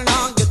 you'll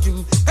not get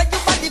him. Hey you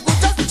body good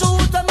just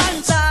choose the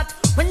man's heart.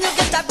 When you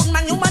get that good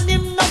man, you want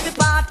him not the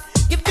part.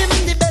 Give him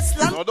the best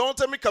land. No, don't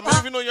tell me come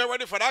if you know you're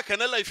ready for that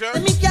kind of life, yeah?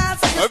 Let me guess.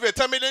 If you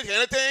tell me these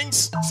kind of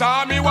things. So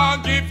me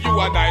want give you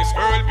a nice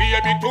girl,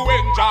 baby, to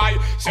enjoy.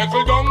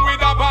 Settle down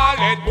with a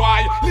ballad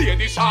boy.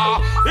 Lady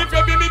Shaw, if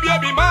you be me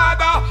baby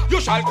mother,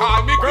 you shall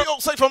call me girl. We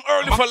outside from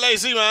early for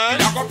lazy, man.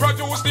 You go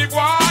produce the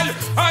boy,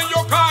 and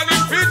you call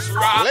him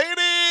Fitzroy.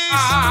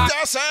 Ladies,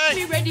 just say.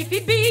 Be ready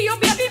to be your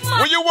baby man.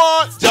 What you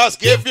want? Just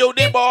give you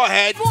the ball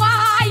head.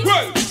 Why?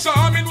 Well, so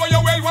I mean, what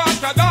you well want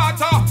a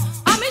daughter.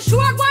 I'm a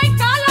sure going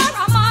color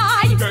am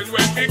I. Then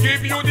when we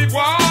give you the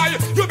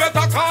boy, you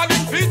better call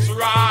him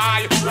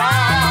Fitzroy.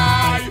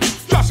 Right.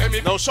 Just say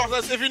me. No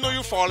shortless if you know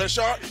you falling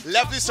short.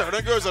 Left these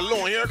certain girls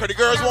alone here, cause the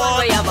girls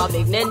want. We have a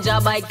big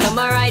ninja bike from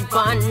a ride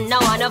fun. Now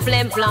on a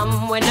flim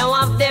flam when I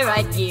have the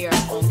right gear.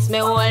 Bounce me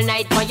all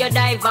night for your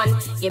dive on.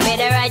 Give me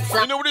the right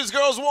slam. You know what these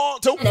girls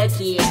want too? Look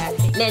here,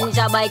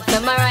 ninja bike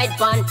from a ride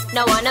fun.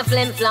 Now on a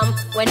flim flam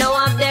when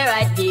I have the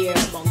right gear.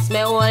 Bounce me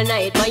all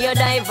night for your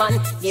dive on.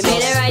 Give me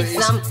the right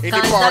slam. In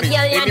the party,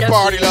 in the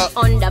party, look.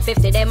 Under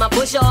 50 them a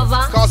push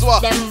over. Cause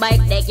what? Them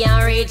bike they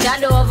can't reach a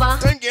Dover.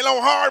 Think you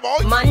know hard,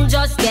 boy. Man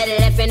just get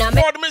left in a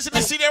Lord, miss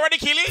the CD already,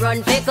 Keely.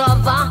 Run for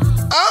cover.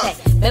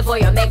 Before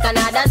you make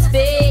another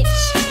speech,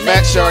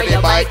 make sure the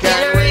bike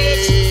can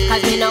reach.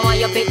 Cause me know when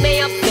you pick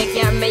me up, pick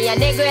your me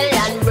and the grill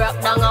and broke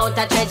down out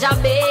a Treasure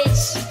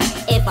Beach.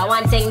 If I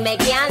want thing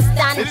make you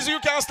stand, ladies, you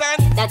can't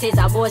stand. That is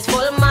a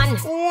boastful man.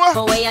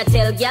 But when you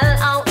tell girl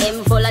how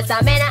him full of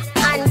stamina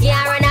and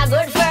can't run a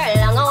good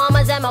furlong, I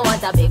want them, I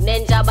want a big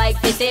ninja bike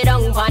to sit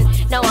down pan.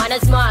 No want a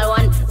small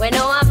one when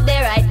no have the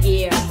right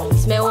gear.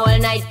 Bounce me all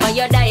night for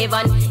your dive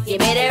on. Give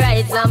me the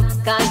right slam,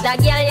 cause the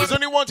girl There's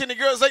only one thing the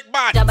girls like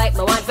bad. The bike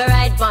me want for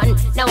ride fun.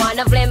 No want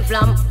a flim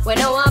flam when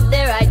no have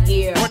the right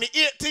gear. When the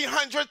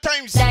 1800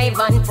 times, dive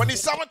on. When the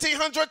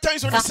 1700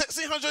 times, when the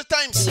 1600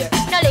 times. No,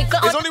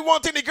 there's only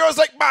one thing the girls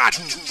like bad.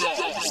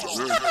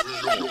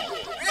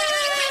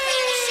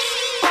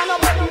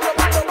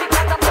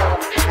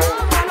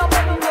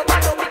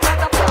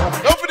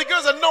 Don't for the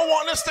girls that don't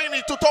want to stay in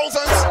the 2000s.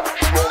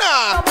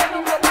 Nah,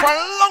 for a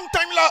long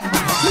time, look.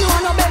 Me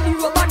wanna belly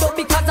rub and up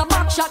because a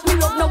back shot me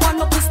love. No one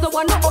no kiss, no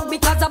one no hug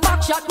because a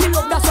back shot me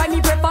love. That's why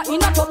me prefer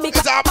in a tub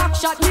because a back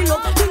shot me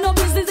love. You know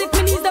business if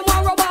me needs them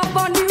want rub up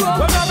on the road.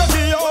 When I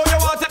see you, you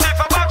want to take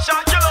a back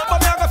shot, you love. But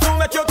me I go soon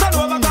make you turn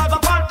over because a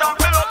phantom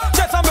me love.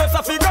 Just a mess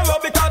a figure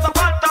up because a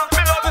phantom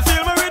me love. You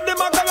feel me with the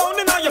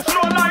macaroni now you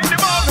slow like the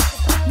bug.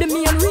 The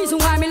main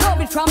reason why me love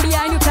it from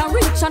behind you can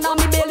reach and now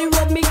me belly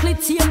rub me clit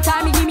same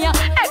time me give me a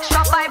extra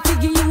 5 to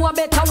give you a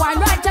better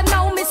wine right and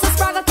now Mrs.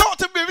 Spraggle. Talk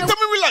to me, tell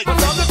me we like. From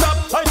the top,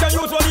 I can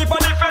use one for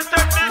different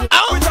technique.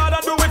 We gotta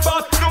do it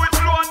fast, do it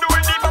slow and do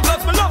it deep. And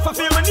plus me love for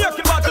feel me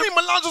naked but I mean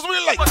my lungs we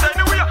like. But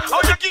anyway,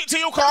 how you get to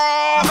your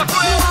car? Me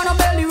wanna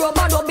belly rub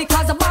and up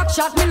because a back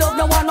shot me love.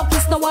 No one no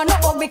kiss, no one no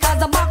hug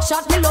because a back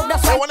shot me love.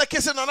 That's why I wanna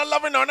kiss it, no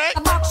loving on it.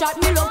 A back shot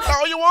me love.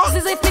 How you want?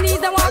 This is if me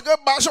needs them want. A good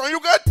back shot, you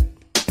good?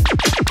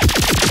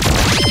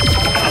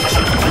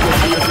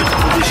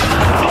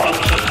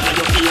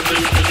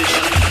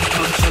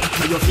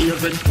 Your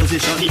favorite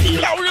position.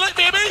 How you like,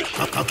 baby?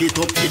 Cock it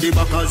up to the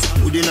backers.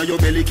 Put in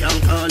your belly, can't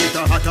call it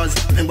a hatters.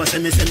 Remember,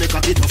 say me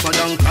cock it tougher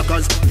than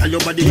crackers. Tell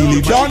your body Keily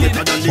done it,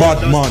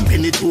 bad man.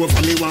 Penny two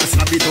for me, want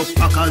slap it up,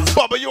 packers.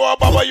 Bubble you a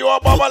bubble, you a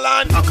bubble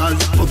and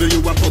packers. Bubble you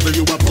a bubble,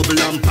 you a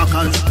bubble and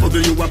packers. Bubble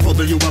you a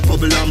bubble, you a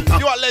bubble and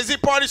packers. You a lazy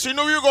party, so you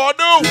know you gonna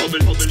do.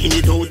 Bubble, skin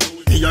it out,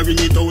 me a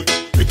ring it out.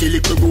 Pretty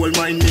little gold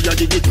mine, me a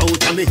dig it out.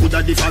 And me hood a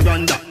the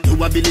veranda. You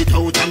a bill it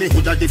out, and me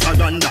hood a the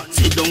veranda.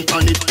 Sit down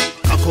on it.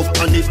 Back up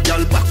on it,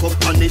 girl, back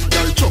up on it,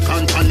 girl, choke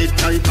on it,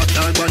 type a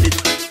tag on it,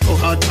 go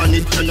hard on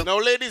it. Now,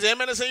 ladies,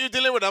 amen, I say you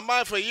dealing with a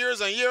man for years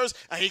and years,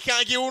 and he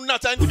can't give you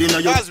nothing.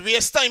 That's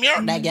waste time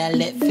here. That girl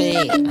let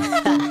fade.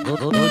 Good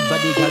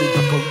body, girl,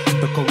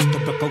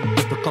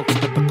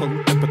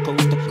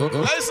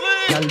 Leslie,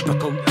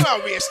 you are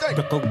waste time.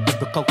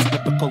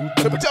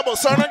 Let me tell about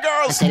certain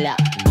girls.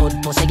 Good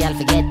pussy girl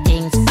forget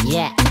things,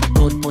 yeah.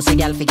 Good pussy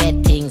girl forget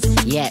things,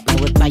 yeah. Me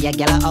would buy a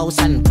girl a house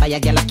and buy a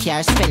girl a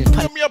car, spend.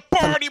 Come here,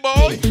 party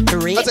boy.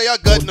 I say you're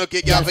good,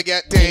 nookie girl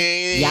forget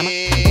things. Yeah,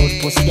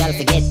 good pussy girl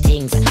forget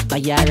things. Buy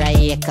a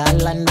acre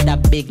land with a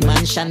big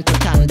mansion,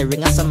 put on the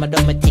ring of some of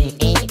them thing,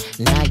 eh?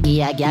 Nah,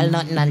 give a girl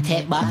nothing and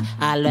take back.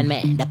 All when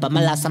me, that put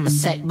my last I'm a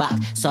setback.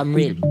 Some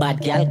real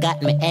bad girl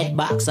got me head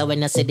back. So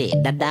when I see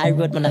that die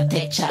road when I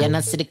take chat. You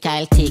not see the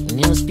Kyle take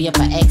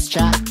newspaper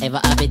extra. Ever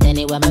have it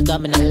anywhere me go,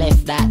 me no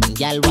left that.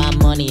 Girl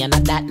want money and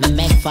that me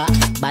make for.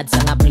 Bad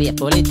song I play,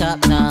 pull it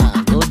up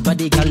now. Good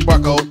body girl,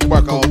 work out,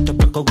 work out.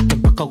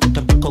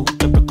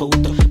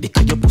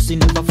 Because your pussy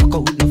never fuck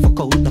out, no fuck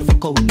out, no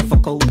fuck out, no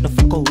fuck out, no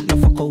fuck out, no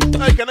fuck out.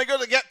 Hey, can I go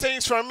to get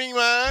things from me,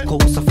 man?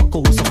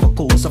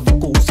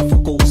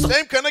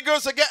 Same kind of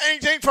girls to get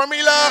anything from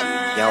me, love.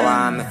 You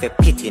want me for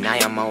pity now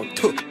your mouth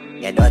too.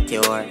 You dirty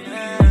whore.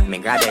 Me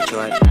grab that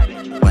short.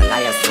 Well,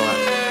 I saw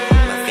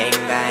my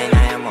finger in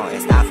your mouth.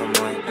 It's not for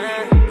more.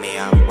 Me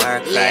have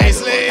work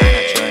Leslie.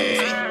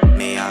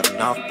 Me have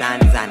enough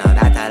plans. I know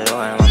that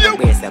alone. Want to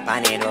brace up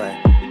on the door.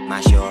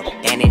 Mash up.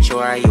 Any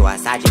chore, you a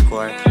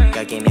surgical.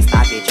 You give me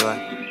stop it, chore.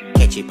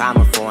 Catch it on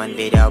my phone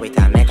video with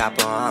a makeup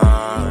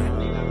on.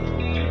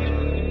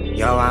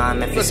 You want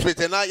me for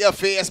spitting out your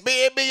face,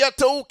 baby, you're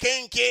too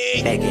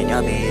kinky. Begging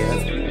your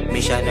behave.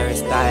 Missionary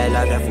style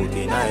of the foot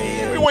in your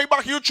ear. You want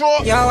back you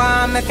throat. You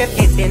want me for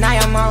kiss in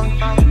your mouth.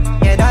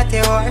 You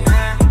dirty whore.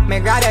 Me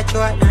grab your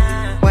throat.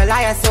 Well,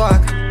 I a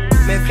soak.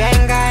 Me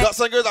finger. Got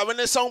some girls that when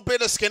they sound play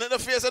the skin in the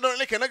face, I don't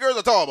really kind of girls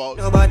at all about.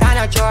 No, but I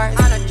no chores.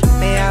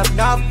 Me have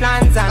no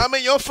plans and I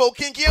mean, you're full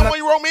kinky and what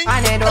you wrong me?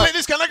 I like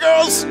these kind of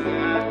girls.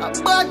 A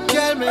bad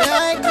girl me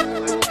like.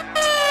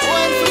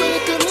 One for me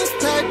to miss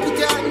type of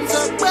hands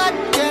up, bad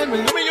girl me.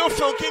 I mean, you're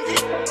full kinky.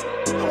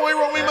 What you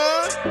wrong me,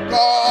 man?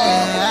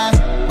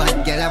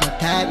 Bad girl I'm a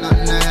type,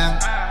 nothing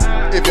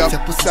wrong. If you're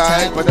pussy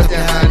tight, put up your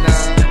hand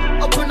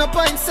now. Open up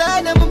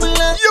inside, I'm a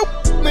blood.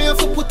 Me have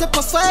to put up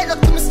a fight up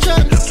to me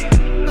strong.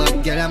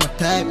 Bad girl I'm a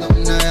type,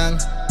 nothing wrong.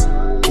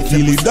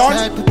 Keily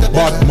done,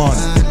 bad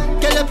man.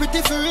 Girl I'm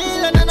pretty for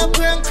real and I'm a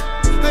prank.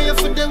 You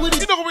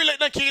don't really like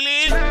that,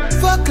 Keily.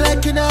 Fuck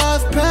like you know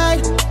have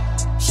pride.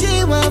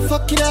 She want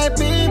fuck it, I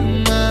be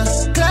ma.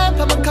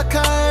 Climb on my cock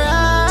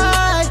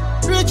alright.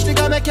 Rich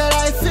nigga make your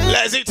life feel.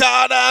 Lazy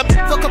Tardam.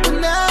 Fuck up a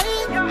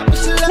night.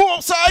 Who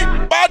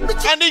outside? Bad and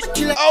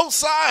the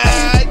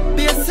outside.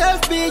 Be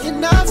yourself, be you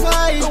not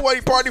fight. Don't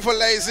worry, party for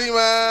lazy,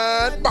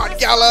 man. Bad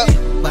gala.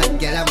 Bad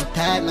girl, I'm a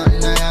type,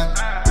 nothing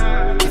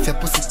wrong. If your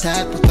pussy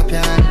tight, put up your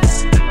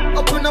hands.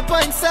 Open up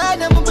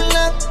inside, I'm a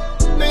belong.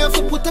 Me have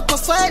to put up a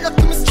fight, up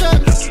to me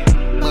strong.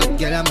 But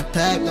girl, I'm a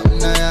type,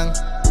 nothing I young.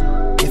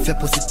 If your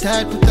pussy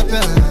tight, put up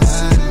your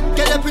hand.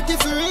 Girl, I'm pretty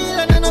for real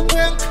and I'm a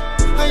prank.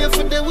 And you're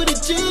for there with a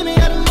Jimmy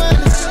and a man.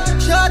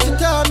 Short it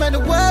down, man, the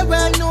world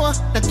right now.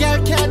 The girl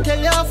can't tell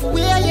you off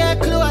where your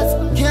clothes.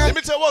 Let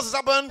me tell you what's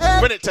happened.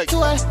 When it take.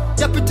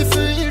 You're pretty for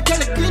real, tell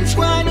the clinch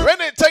one. When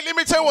it take, let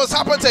me tell you what's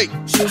happened. Take.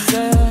 She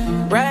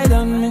said, ride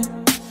on me.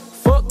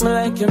 Fuck me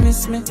like you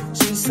miss me.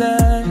 She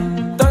said,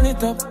 turn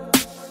it up.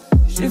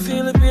 She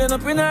feel the pain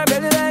up in her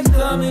belly like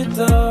turn it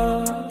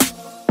up.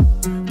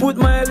 Put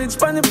my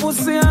lips on the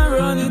pussy and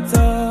run it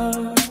up.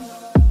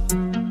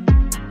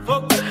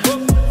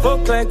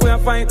 Fuck like we a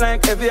fight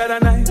like every other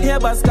night. Yeah,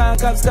 boss car,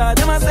 cops car,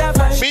 them a say a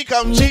fight. She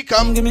come, she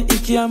come. Give me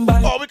icky and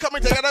bite. Oh, we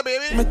coming together,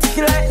 baby. Me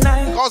ticky like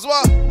nine. Cause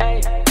what?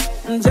 Hey,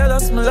 I'm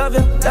jealous, me love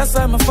you. That's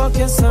why me fuck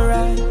you so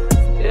right.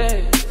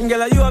 Yeah,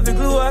 girl, you have the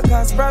glue, I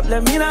cause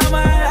problem in my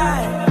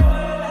life.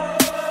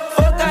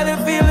 Fuck all the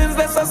feelings,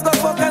 let's just go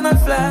fuck and not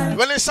fly.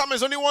 When it's something,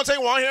 only one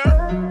thing, one here.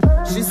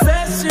 She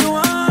says she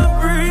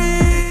want breathe.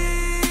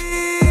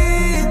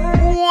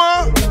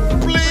 What?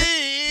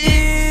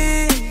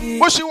 Please.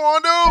 What she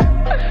want to do?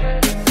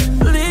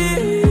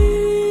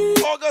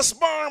 Please. August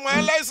Barn,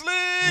 man,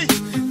 Leslie.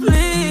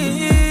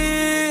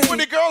 Please. When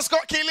the girls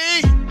got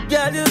Keily.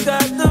 Girl, you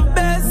got the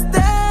bestest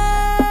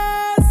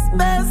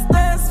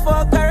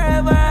fucker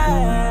ever.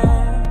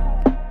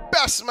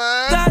 Best,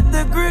 man. Got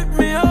the grip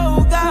me,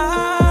 oh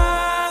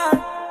God.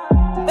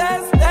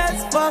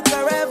 Bestest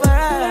fucker ever.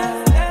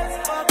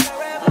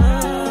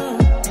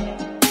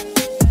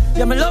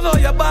 Yeah, me love how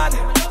your body.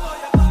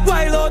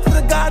 Wild out for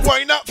the God.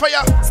 Why not for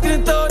ya?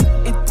 Skin out,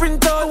 it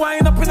print out,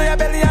 wind up in your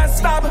belly and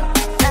stab.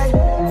 Hey,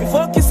 we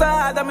focus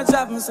hard, I'm a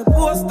job, I'm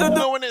supposed to do. You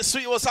know when it's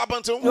sweet, what's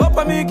happened to? You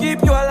hope me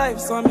keep you alive,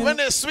 so I mean. When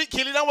it's sweet,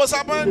 Keely, then what's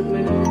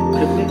happened?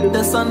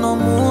 There's no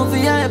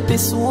movie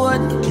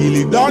episode.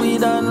 Keely done, we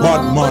don't know,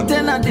 bad man. but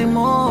in the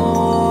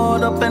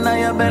mode. Up in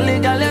your belly,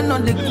 girl, you know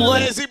the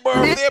code. Lazy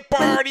birthday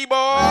party,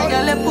 boy.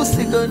 Girl, your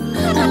pussy good.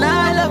 And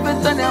I love it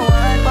when you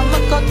wipe on my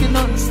cocky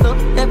non-stop.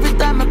 Every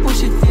time I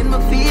push it in, I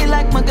feel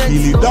like my girl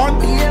Keely done,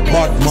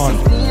 bad man.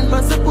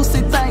 Plus the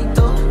pussy tight,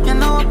 oh. You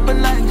know,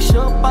 open like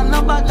shop, and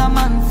no bag a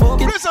man fuck.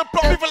 Listen,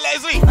 plump people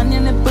lazy. And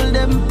your nipple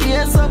them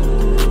pierce up.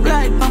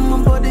 Right on my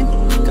body.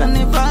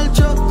 Carnival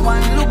choke.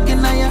 One look in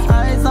your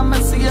eyes, I'ma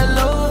see your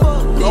love.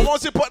 I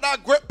want you to put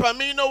that grip on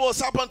me, you know what's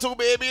happened to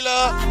baby,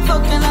 love.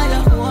 Fucking on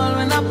your wall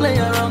when I play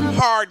around.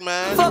 Hard,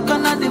 man.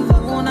 Fucking on the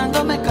phone and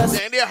go make us.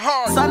 Then they're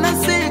hard. Son a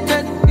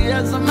secret,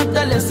 here's I'ma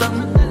tell you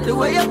something. The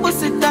way you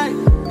pussy tight, I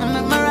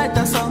make me write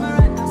a song.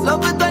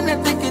 Love it when you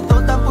take it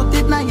out and put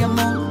it in your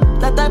mouth.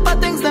 That type of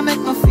things that make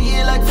me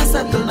feel like to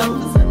settle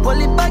down. Pull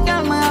it back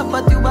on my heart,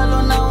 but you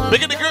alone now.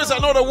 Look at the girls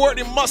that know to work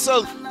the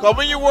muscle. Cause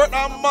when you work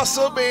that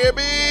muscle,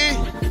 baby.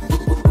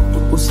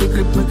 Pussy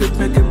grip, make it.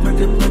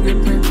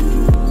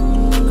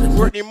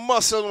 Work the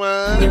muscle,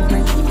 man.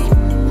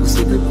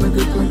 Pussy grip, make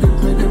it.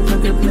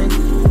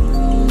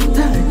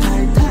 Tight.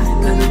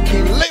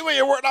 Late when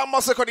you work that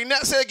muscle, cause the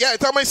next day, get it.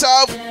 Tell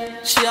myself.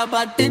 She a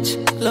bad bitch,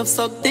 love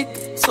suck dick,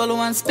 swallow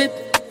and spit.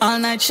 All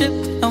night ship,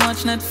 and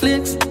watch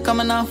Netflix.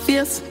 Coming off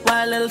face,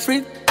 wild little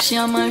freak. She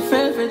on my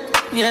favorite,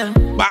 yeah.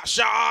 Back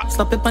shot.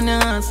 Slap it on your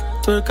ass,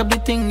 twerk up the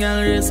thing,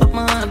 girl. Raise up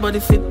my heart, body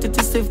fit,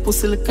 titty stiff,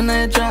 pussy looking at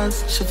your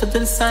jaws. Shift it to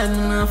the side,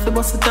 and I feel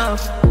bust it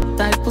off.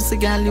 Tight pussy,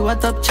 girl, you a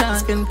top chance.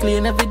 Skin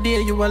clean every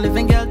day, you a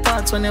living girl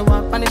thoughts. When you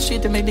walk on the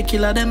street, you make the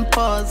killer them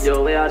pause.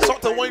 Yo,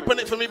 something wine on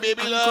it for me,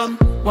 baby, love.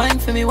 Wine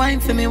for me, wine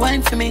for me,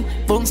 wine for me.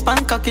 Boom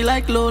span cocky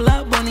like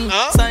Lola Bunny.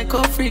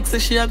 Psycho freak, so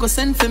she a go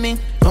send for me.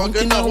 Don't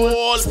in the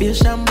hole.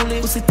 Space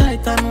shambuli, pussy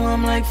tight and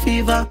warm like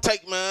fever.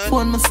 Take, man.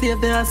 Phone my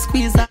save there, I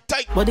squeeze her.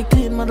 Take. Body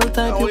clean, model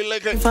type. Oh, you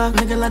like it.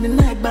 Nigga like the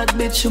night, bad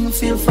bitch, you me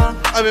feel far.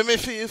 I mean me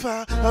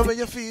fever, I mean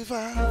your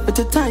fever. But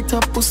you tight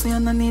up, pussy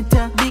underneath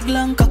ya. Big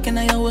long cock in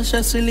your wash,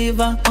 stress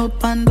reliever.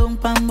 Up and down,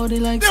 pan body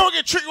like. They don't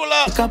get tricked with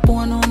that. Pick up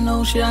one on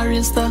now, she a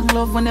real star.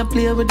 Love when you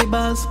play with the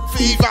bars.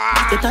 Fever.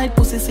 The tight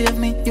pussy save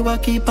me, you a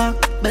keeper.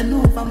 Bend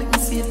over, make me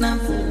see it now.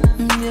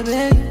 Yeah,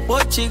 baby.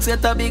 Both chicks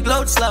get a big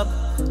loud slap.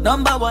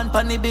 Number one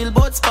pan the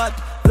billboard spot.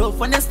 Love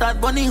when you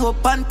start bunny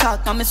hope and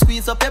cock. And me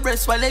squeeze up your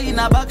breast while you in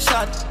a back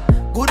shot.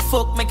 Good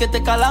fuck, make you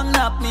take a long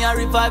nap. Me a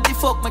revive the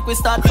fuck, make we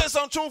start. Play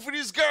some tune for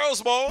these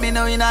girls, boy. Me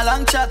now in a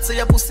long chat, so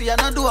your pussy I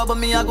no do, but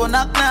me a go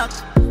knock knock.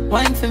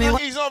 Wine for me.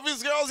 These are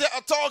these girls yet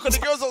at all, cause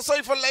the girls don't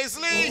say for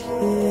Leslie.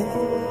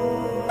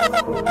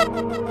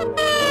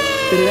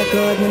 Feel like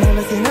God, me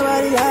never see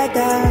nobody like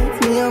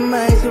that. Me on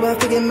my shoe, I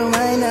forget me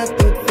wine up.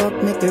 Good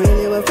fuck, make you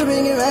really want to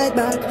bring it right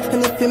back.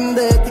 And if him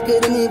there, you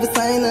couldn't even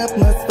sign up.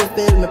 Must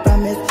fulfill my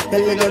promise. Girl,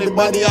 you got the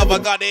body of a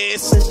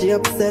goddess. So she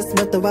obsessed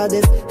with the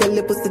baddest. Girl,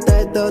 you pussy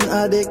tight down,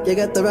 addict. You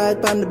got the right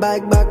on the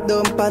bike, back,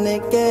 don't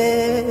panic,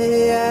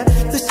 yeah.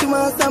 So she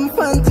want some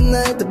fun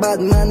tonight. The bad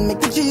man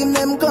make you dream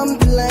them come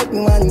to life. Me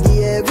want to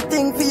give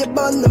everything for your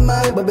bond the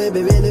mind. But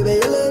baby, really,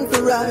 where you learn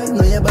to ride.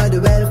 Know your body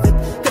well fit.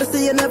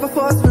 pussy, you never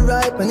forced me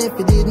ripe. And if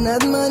you didn't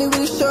have money,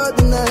 we'd short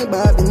the night.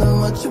 Bobby, know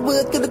much you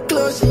would, could have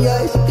closed your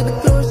eyes. She could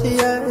have closed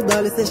your eyes.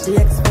 Dolly says she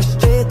ex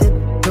frustrated.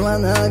 No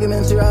one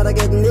argument, she rather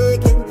get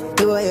naked.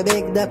 The way you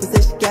big that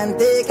say she can't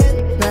take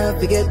it. Now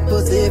forget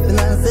pussy if you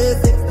not say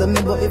six. Tell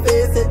me but you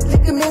face it.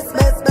 Lick a miss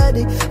best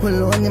body.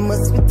 Alone you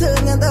must be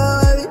turning and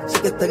don't worry.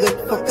 She get a good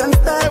fucking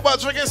style. Hey, but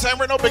drinking Sam,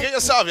 no big at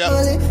yourself, yeah.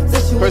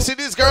 First see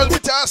these girls be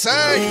tossing.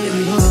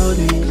 Baby, hold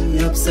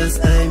me.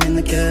 Obsessed, I'm in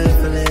the car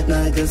for late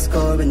night. Just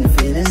call when you're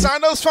feeling.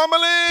 Sandoz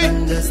family.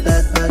 And just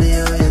that body,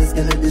 oh, it's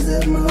gonna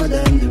deserve more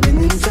than the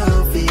winning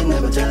trophy.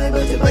 Never try,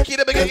 but you're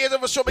Nikita, big at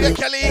for sure. Big at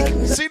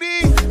Kelly.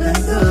 CD.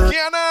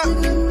 Kiana.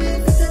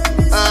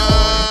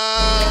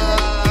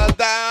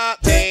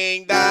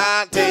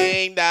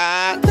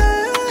 That.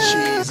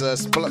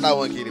 Jesus. Pull up that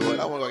one, Kitty.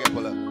 That one gonna get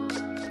pull up.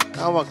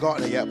 That one got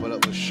to get pull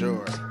up for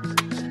sure.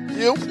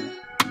 You.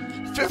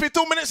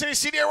 52 minutes in the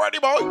CD already,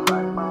 boy.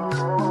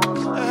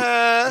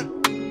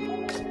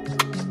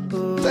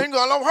 Time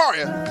got a long heart,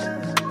 yeah.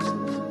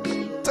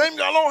 Time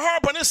got a long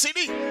heart on this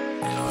CD.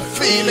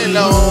 Feeling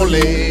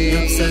lonely.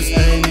 Obsessed,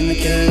 I'm in the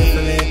car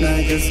for late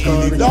night. Just call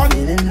when you're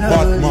feeling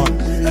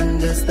lonely. And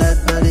just that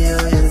body,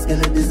 oh, it's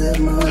gonna deserve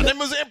more. And the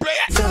music play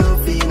it.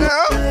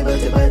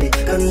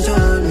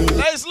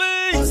 Leslie.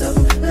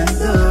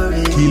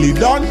 Keely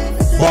done,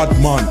 bad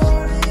man.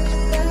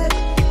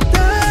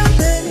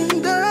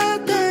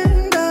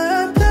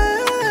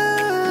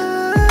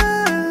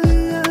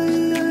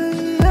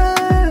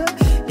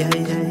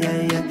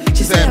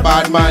 She said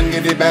bad man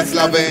get the best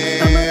loving.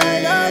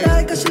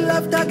 Cause she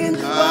love talking.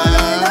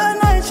 All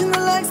night she no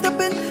like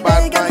stopping.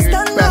 Bad man get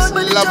the best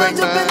loving,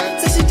 man.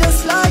 So she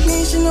just like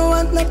me, she no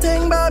want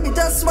nothing, Bobby.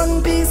 Just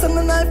one piece on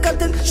the knife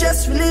cutting.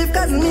 Just relief,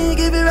 cause me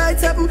give it right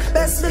something.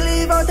 Best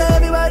believe out to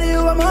everybody you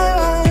are my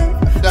wife.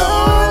 Oh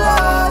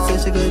Lord,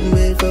 so she couldn't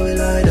wait for it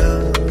like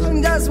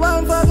that. Just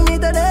one fuck me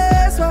to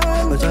this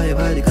one. But try your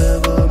body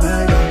curve, oh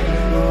my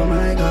God, oh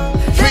my God.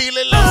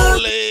 Feeling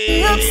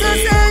lonely. I'm so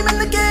same in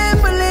the game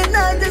for late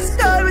night. Just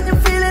call when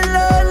you're feeling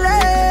lonely.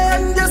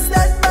 And just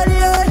that body,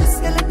 oh, it's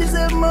gonna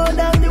deserve more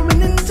than the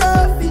winning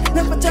trophy.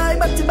 Never try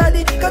but your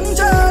body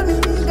control me.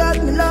 Got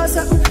me lost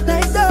something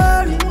like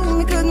Dory.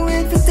 Me couldn't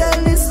wait to tell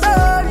this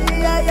story.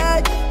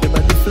 Your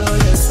body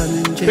flawless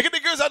and in Look at the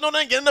girls that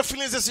don't get the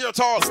feelings this year at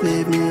all.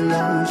 Leave me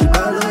alone. She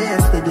follow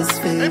yesterday's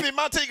face. Every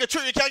man take a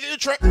trick, you can't get your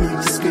trick. Make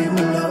you scream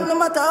alone. No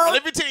matter how. And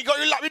everything you got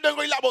your lap, you don't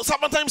go your lap, but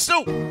sometimes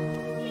too.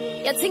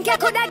 You think you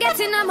coulda get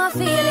in on my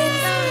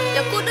feelings?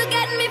 You coulda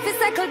get me fi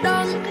cycle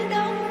down.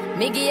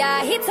 Me give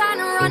ya hit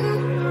and run.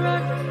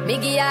 Me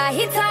give ya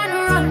hit and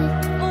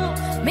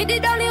run. Me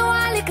did only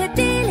one little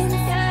dealings.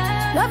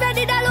 Love you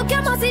did I look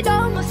you must sit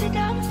down.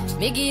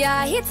 Me give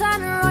ya hit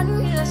and run.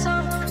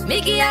 Me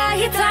give ya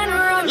hit and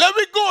run. Let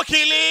me go,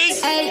 Keely.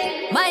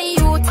 Hey, my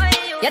youth,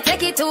 you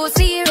take it too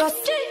serious.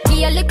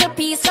 Give a little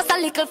piece, just a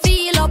little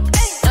feel up.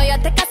 Now you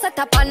take a set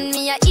up on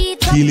me, you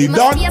eat up. Keely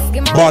done,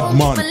 bad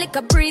man. My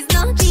little breeze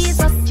now,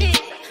 Jesus.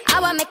 I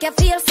wanna make you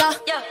feel so.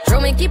 Throw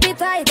me keep it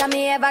tight and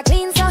me ever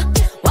clean so.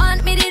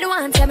 Want me did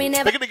want, tell me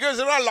never. Look at the girls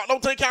that are locked.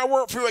 Don't think it can't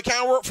work for you. It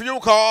can't work for you,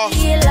 car.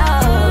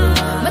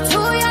 I'm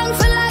too young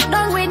for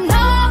lockdown with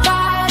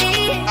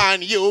nobody.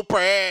 And you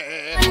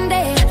pray. One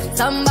day,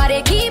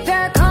 somebody keep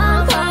your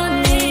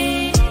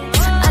company.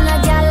 And a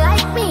girl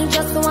like me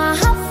just wanna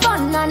have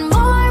fun and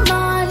more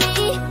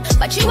money.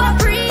 But you a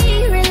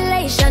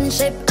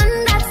pre-relationship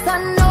and that's a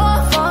no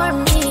for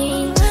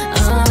me.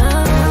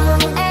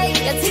 Hey,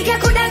 you think you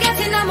coulda get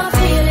in on my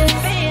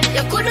feelings?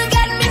 You coulda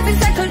get me fi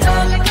cycle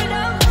down.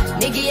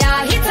 Nigga, ya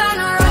hit and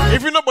run.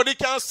 If you nobody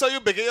can't sell you,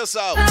 bigger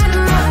yourself.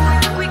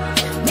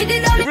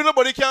 If you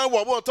nobody can't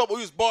walk on top of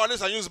use bar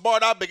this and use bar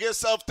that, bigger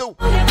yourself too.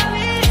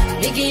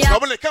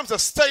 But when it comes to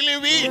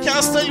styling we, you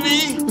can't style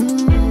we.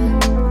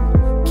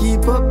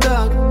 Keep up,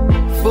 dog.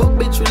 Fuck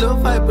bitch, we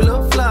love hype, we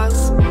love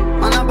flaws.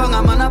 Man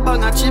a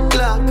bang a chip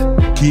clock.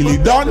 Keely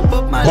done,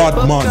 bad man. Fuck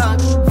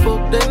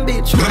them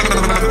bitch, man a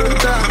run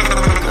talk.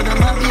 Cause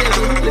them a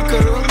baby, little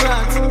road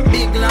rats.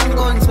 Big long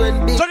guns when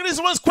big. Check this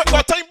one's quick,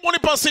 got time money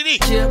per CD.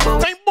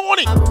 Time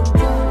money.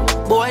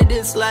 Boy,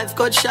 this life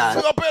got shot.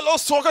 We got pay a little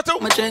soccer too.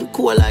 My chain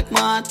cool like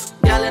mad.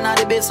 Girl inna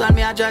the bass when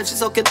me a drive, she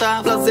suck it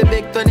off. Plus the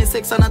big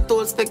 26 and a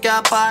tool stick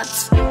your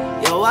parts.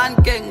 Yo, one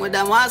king with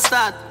them one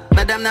start.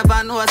 But them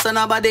never know so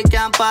nobody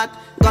can part.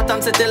 Got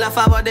them to tell a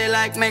favor they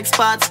like mix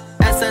parts.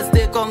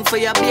 SSD come for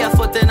your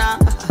barefoot inna.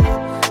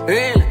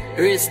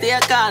 Real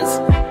stickers.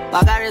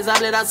 Bag a razor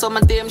blade and some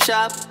team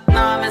sharp.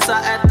 Now I miss a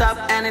head top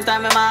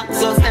anytime I mark.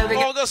 So every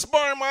August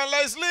Bar, man,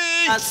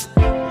 Leslie.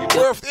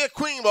 Birthday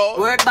queen, boy.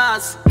 Word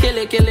boss,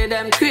 Keely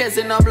them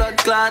crazy no blood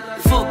clot.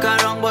 Fuck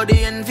around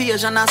body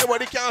invasion.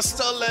 Nobody can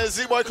stop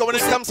Leslie, boy. Come when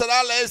it comes to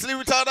that, Leslie,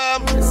 we tell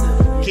them.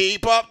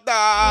 Keep up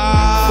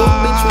that. Fuck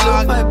bitch, we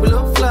love pipe, we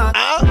love flat.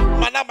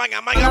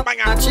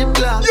 Banga. Chip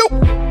glass.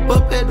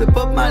 Pop head, we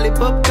pop Molly,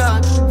 pop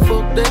cock.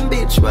 Fuck them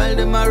bitch while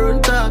them a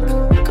run talk.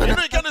 You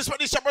know you can respect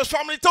the Shepherd's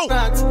family too.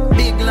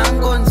 Big long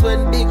guns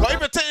when big. Cause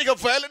if you think you can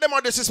violate them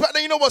or disrespect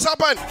them, you know what's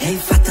happened. Hey,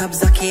 fat up,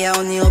 Zaki, I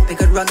only hope you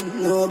could run.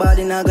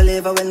 Nobody not gonna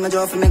live when my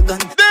jaw for me gun.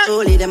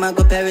 Only them I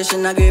go perish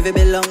in a grave it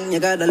belong. You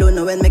gotta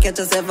know when me catch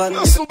a seven.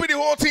 That's stupid the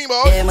whole team,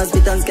 boy. Yeah, must be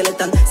done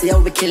skeleton. See how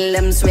we kill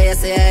them, swear,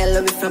 say I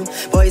love it from.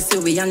 Boys, see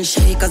we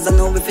unshake, cause I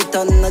know if it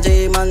on a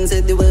J-man,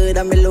 say the word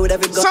and reload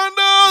every gun.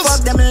 Sandals!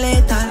 Fuck them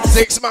later.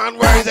 6 man,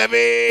 where is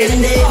heavy?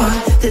 In day,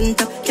 man.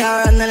 Tint up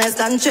car and less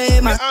than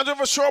 3 man. Andrew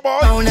for sure, boy.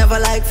 I never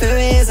like for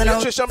reason.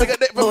 Electrician, we get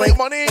dick for big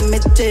money.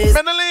 Mentally.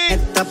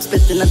 Head up,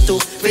 splitting a two.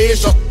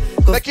 Face up.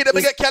 Becky,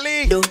 we get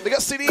Kelly. We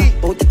got CD.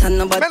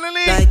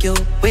 Mentally. Like you,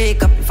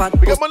 wake up, fat.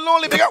 We got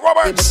Manoli, we got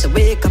Roberts.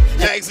 Wake up.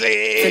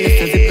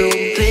 Exley.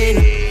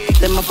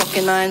 Then my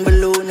fucking 9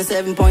 balloon is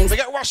 7 points. We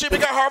got Rashi, we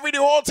got Harvey, the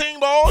whole thing,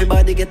 boy.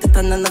 Everybody get the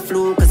ton on the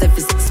flu, cause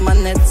every 6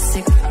 man it's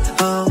sick.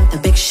 Oh, the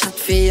big shot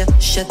for you,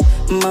 shit,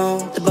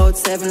 mo. About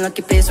 7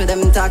 lucky place where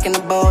them talking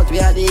about. We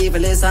are the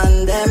evilest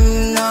on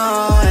them,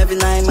 no. Every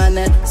 9 man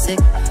it's sick.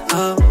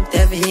 Oh,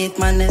 every 8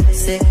 man it's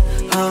sick.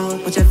 Oh,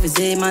 watch every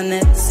Z man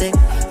it's sick.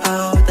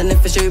 Oh, then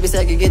if it should be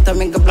segregated, I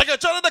make a block. I got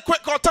Johnny the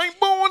quick call, time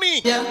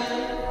Boney. Yeah.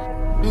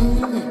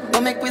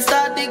 But make we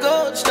start the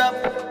gold shop.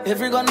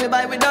 Every gun we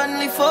buy, we done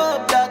live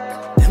for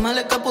black. Them a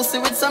lick a pussy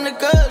with some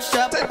liquor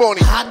shop. Hot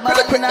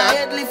ball in a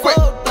headly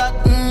fold back.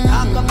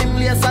 How come him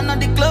lace and not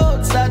the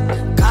clothes that?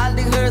 Call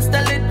the hearse,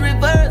 tell it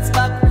reverse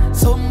back.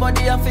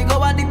 Somebody a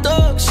figure at the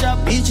talk shop.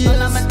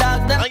 None of my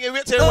dog them. I ain't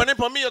wait till running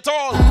for me at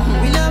all.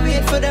 We not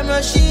wait for them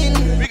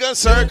machine. We can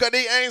circle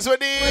the ends with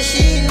the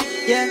machine.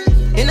 Yeah,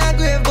 in a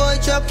grave boy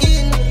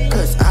trucking.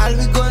 Cause all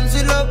we guns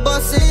will love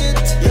bust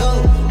it.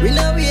 Yo, we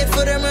not wait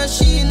for the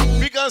machine.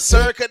 We can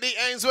circle the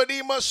ends with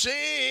the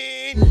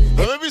machine.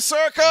 When we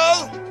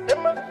circle.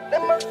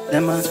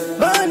 Them a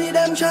bunny,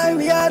 them try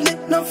we hardly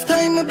enough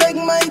time. I beg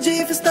my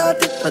G for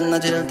start it. But no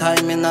jail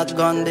time, me not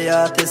gone. The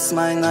artist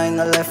mine, I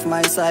left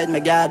my side, me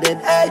guarded.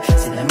 Ay,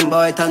 see them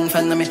boy turn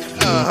friend of me.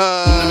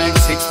 Make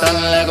 6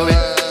 ton Lego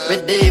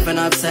with deep and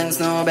absence,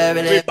 no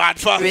baby. We bad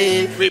for,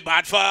 we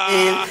bad for.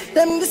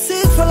 Them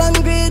deceitful and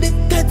greedy.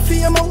 Dead for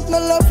your mouth, no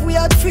love. We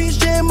had freeze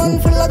J-man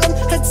full of gun.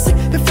 Head sick,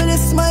 we feel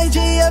this my G.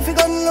 Every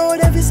gun load,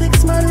 every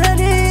 6 man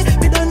ready.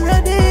 We done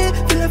ready.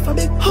 We left a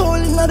big hole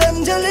in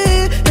them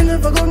jelly. You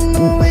never gonna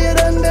know where you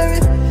done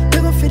buried. We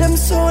go feed them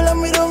soul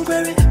and we don't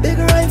query. Big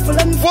rifle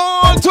and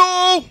 1, 2.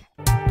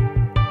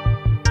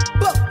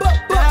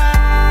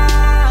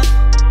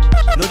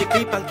 Know the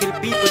creep and kill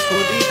people, so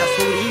deep, that's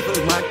so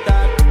evil, my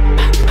dog.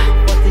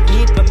 What it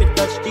need when me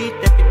touch teeth,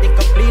 everything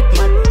complete,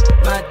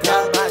 my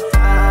dog, my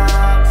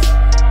dogs.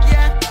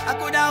 Yeah, I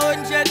could have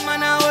 100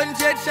 man,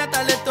 100 shot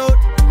a let out.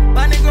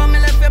 Panic on me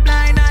left you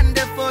blind and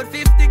the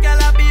 450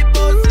 caliber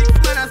people, 6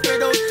 man a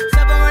spread out.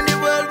 7 on the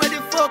world, where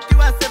the fuck you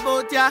ask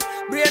about, yeah.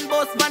 Brain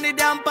boss man, the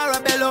damn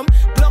parabellum.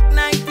 Glock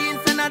 19,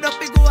 send a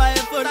dopey go a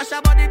iPhone. Dash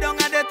a body down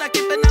a data,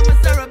 keep it on my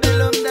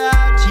cerebellum,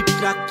 dog. Cheap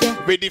crack, yeah.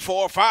 Ready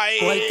 4, 5.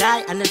 Boy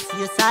die and I see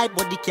your side,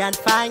 but they can't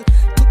find.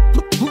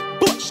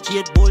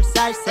 Straight bold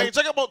size. Hey,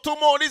 talk about 2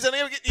 more of these and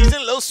then get these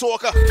in little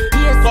soca.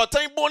 Yes. Got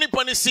time Bonnie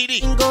on the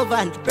CD. Go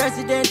van,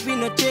 president, we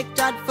no take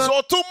chat for.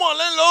 So 2 more in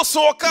little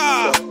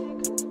soca.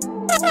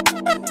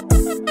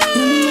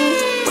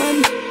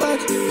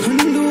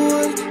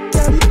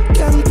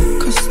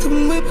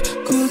 Custom whip,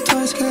 gold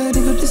toys, can't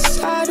even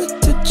decide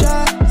to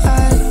try.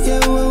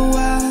 Yeah, we're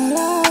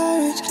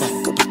wild,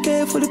 go be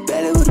careful, the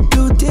belly with a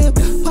blue dip.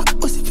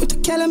 What's it for the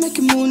color, make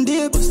it moon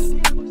dip?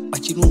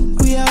 What you know?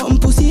 We out on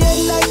pussy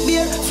head like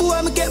beer. Fool,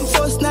 I'm getting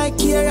first night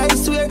here, I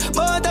swear.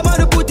 But I'm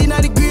gonna put in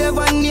the grave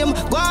and name.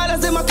 God, I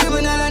say my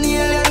criminal and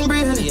alien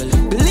brain.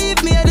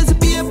 Believe me, there's a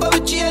paper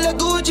with jail, a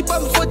Gucci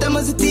on my foot, I'm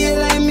a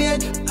tail I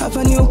made. Have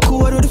a new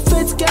code where the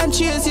feds can't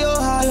chase you.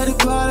 All of the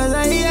callers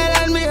are here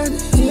and made.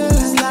 Yeah,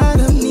 slide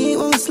up me,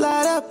 won't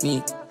slide up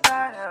me.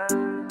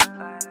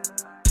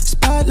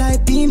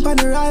 Spotlight beam on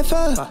the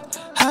rifle.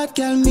 Hot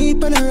girl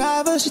meet on the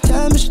rival. She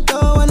tell me she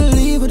don't wanna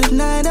leave with a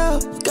night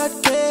out. Got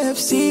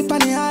KFC on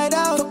the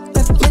hideout. Fuck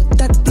that with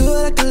that blue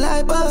like a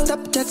light bulb. Stop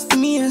texting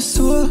me and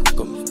so.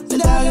 The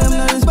dog I'm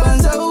not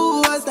responsible. Who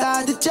was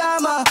that? The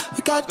jammer.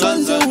 We got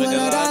guns and one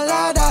of that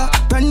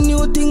ladder. Brand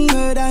new thing,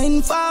 murder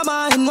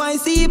informer.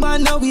 NYC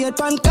band now we at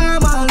pan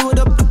karma. Load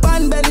up the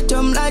pan belly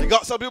jump like. They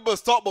got some people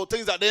talk about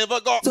things that they never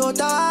got. So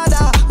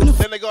tada.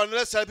 Then they got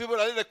another side people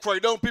that they cry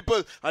down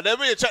people. And then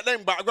when you check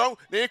them background,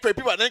 they ain't cry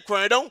people that they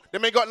cry down. They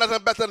ain't got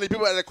nothing better than the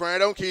people that they cry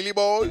down, Keely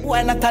boy.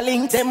 Why not a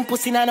link? Them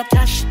pussy not no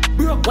cash.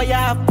 Broke what you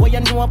have, what you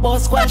know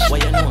about squash.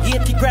 What you know?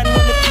 80 grand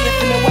when me pay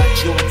for me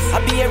watch. I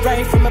be a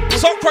ride from a pussy.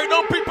 So cry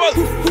down people.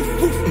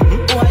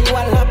 Why you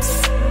a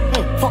laps?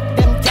 Fuck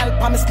them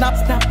gal on me snap.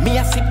 Me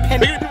a sip pen.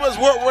 Many people's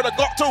work where they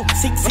got to.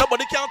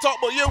 Nobody can talk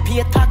about you.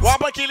 Pay tax. What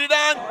about Keely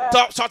Dan?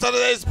 Top shot of the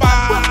day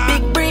spot.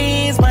 Big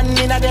breeze, man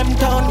in a them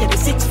town. Yeah, the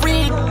 6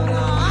 free.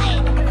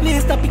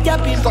 Please stop the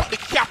capping. Stop the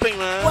capping,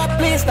 man. What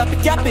please? please stop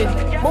it capping.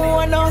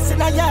 More noise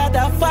in a yard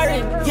of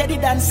foreign. Yeah, they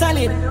done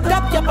solid.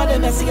 Top cap of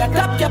them, I see a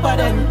top cap of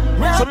them.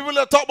 Some people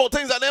that talk about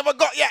things that never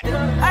got yet.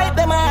 Hype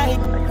them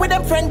hype. With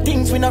them friend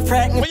things, we not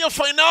frightened. When you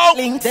find out,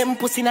 link them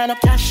pussy na no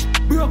cash.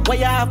 Broke what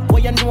you have,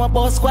 what you know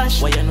about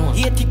squash. What you know?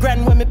 80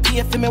 grand when me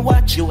pay for me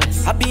watch.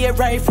 US. I be a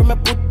rifle, me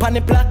put pan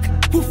the block.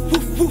 Woof,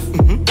 woof,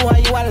 woof.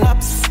 Boy, you a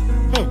laps.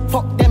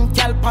 Fuck them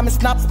gal pa me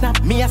snap.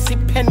 Me a sip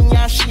penny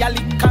and she a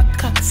lick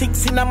cock.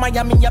 6 in a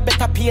Miami, you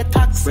better pay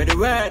tax. Ready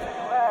word.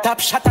 Top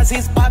shatters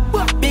is bad.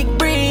 Big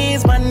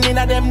breeze, man in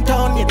a them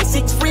town. Yeah, the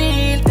 6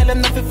 real. Tell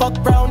them not to fuck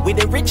brown. With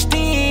the rich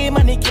team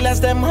and the killers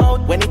them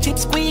out. When the chip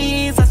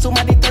squeeze, I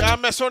somebody touch. I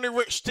mess on the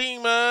rich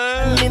team,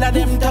 man. In a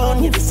them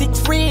town. Yeah, the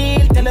 6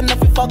 real. Tell them not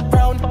to fuck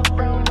brown.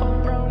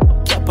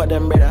 Cap of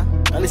them, brother.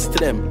 I listen to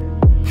them.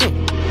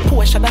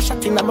 Portion a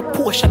shot in a my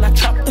portion a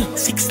trap.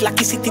 6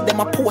 lucky city, them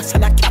a post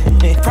and a cap.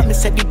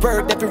 Promise said the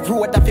word, every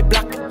road have a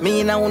block.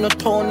 Me in a on a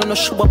town, on a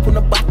shoe up on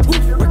a back.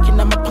 Working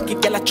on my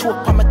pocket, girl a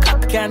choke on my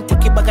cock. Can't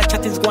take it bag of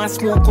chattings, go and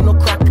smoke on no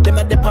crack. Them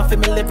a dip off in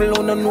me level,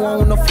 on no know,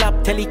 on no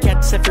flap. Tell the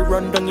cats if you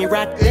run down your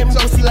rat. Them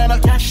pussy like no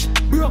cash.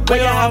 What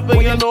you have,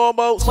 what you know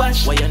about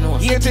squash? What you know?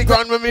 80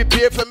 grand when me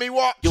pay for me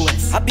what?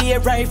 US. I be a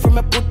rifle,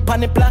 me put pan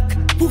the block.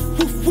 Woof,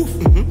 woof,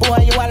 woof.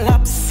 Boy, you a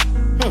laps.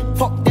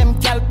 Fuck them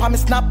gal pa me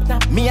snap.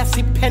 Me a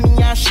sip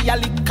penny and she a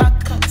lick cock.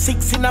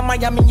 6 in a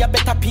Miami, you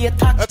better pay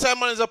tax. That time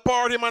man is a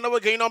party, man. We're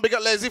getting on big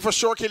at Leslie for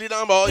sure, Keily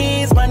down, boy.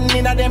 These man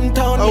in a them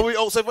town. Oh, we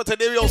also for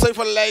today, we also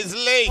for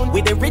Leslie.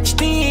 With the rich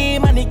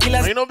team and the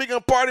killers. You know we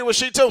gonna party with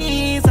she too.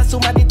 Please, as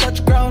somebody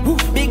touch ground.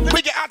 Big.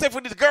 We get active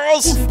for these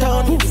girls.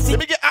 Let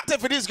me get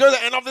active for these girls at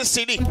the end of this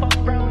CD.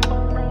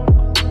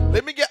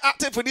 Let me get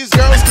active for these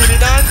girls, Keily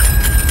down.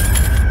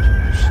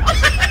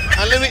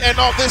 And let me end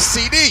off this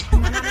CD.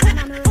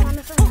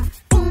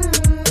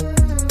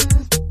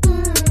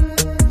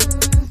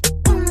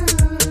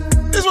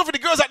 This one for the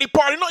girls at the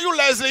party, not you,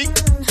 Leslie.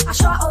 I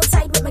show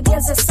outside with my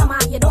girls this summer.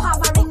 You don't have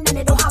a ring, then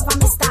you don't have a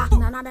mister.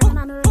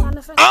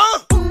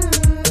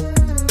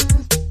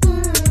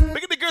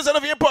 Look at the girls out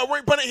of here, put a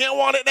ring on it here,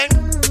 want it then.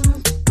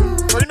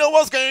 So you know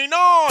what's going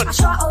on. I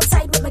show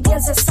outside with my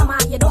girls this summer.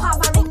 You don't have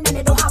a ring, then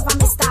you don't have a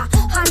mister.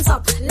 Hands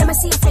up, let me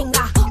see your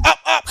finger.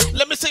 Up,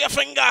 let me see your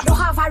finger. Don't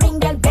have a ring,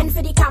 then bend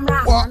for the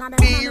camera. What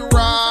the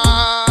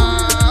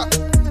rock?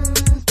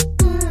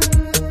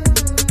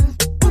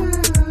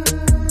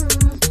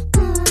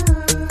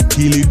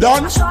 Keily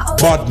done,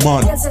 bad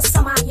man.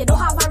 You don't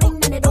have a ring,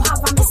 then you don't have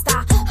a mister.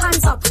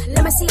 Hands up,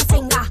 let me see your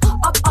finger.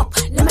 Up,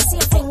 let me see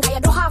your finger. You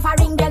don't have a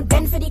ring, then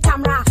bend for the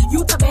camera.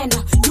 You to bend,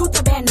 you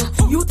to bend,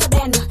 you to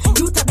bend,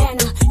 you to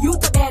bend, you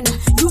to bend,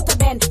 you to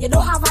bend. You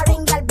don't have a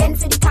ring, then bend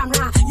for the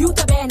camera. You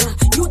to bend,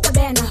 you to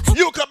bend.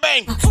 You can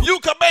bang, you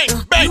can bang,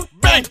 bang,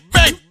 bang,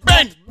 bang,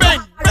 bang,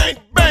 bang, bang,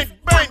 bang,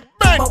 bang,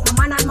 bang. But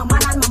my man and my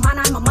man and my man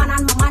and my man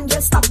and my man,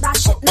 just stop that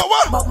shit. But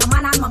what? But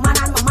my man and my man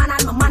and my man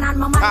and my man and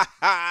my man.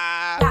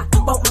 Yeah.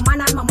 But my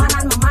man and my man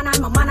and my man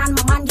and my man and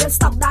my man, just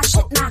stop that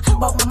shit now.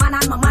 But my man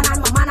and my man and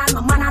my man and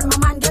my man and my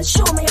man, just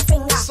show me your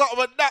finger. Stop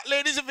with that,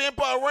 ladies, if you ain't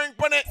put a ring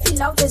on it.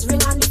 Feel out his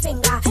ring on the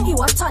finger. He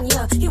was turn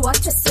you, he was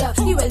twist you,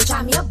 he will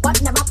jam you, but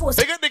never post.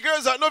 They get the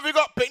girls that know if you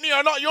got picnic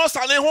or not. You're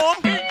standing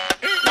home.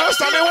 You're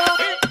standing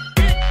home.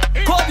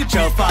 Call the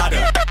child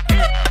father.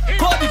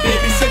 Call the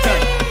babysitter.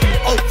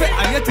 Outfit,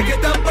 I had to get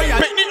them by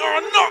picnic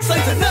or not. Say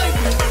tonight,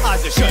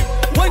 as you should.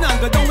 Wine and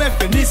go down where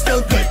Finny's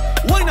still good.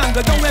 Wine and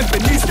go down where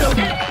Finny's still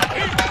good.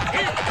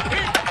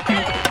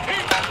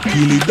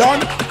 Keily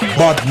done,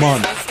 bad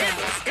man.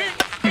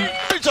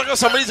 We talking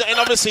somebody's at the end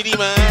of the city,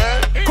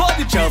 man. Call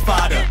the child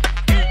father.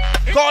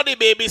 Call the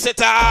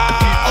babysitter.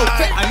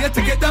 Outfit, I had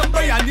to get them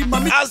by and the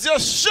mommy. As you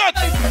should.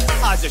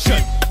 As you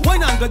should.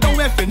 Wine and go down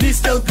where Finny's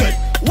still good.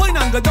 Wine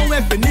and go down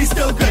where Finny's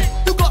still good.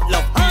 You got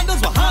love,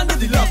 handles will handle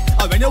the love.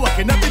 And when you're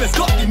walking up, it's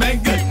got the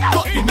man good.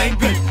 Got the man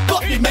good.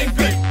 Got the man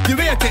good. The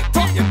way you take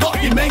talk, you got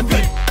the man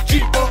good.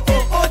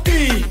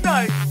 G-O-O-O-D.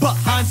 Put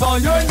hands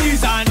on your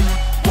knees and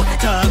walk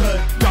it up,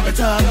 drop it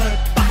up,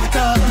 back it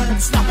up,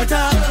 snap it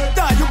up.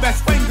 Die you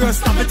best friend, girl,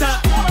 snap it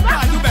up.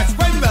 Die you best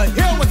friend, well,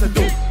 here what to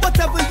do.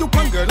 Whatever you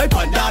want, girl, like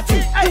panda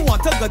too. You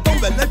want to go down,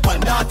 well, like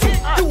panda too.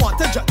 You want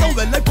to jump down,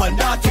 well, like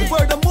panda too.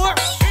 Furthermore,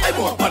 I'm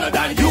more punner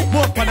than you,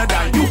 more punner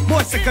than you,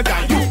 more sicker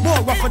than you,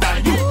 more rougher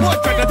than you, more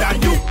dreader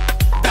than you,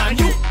 than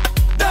you,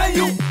 than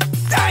you,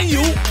 than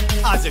you.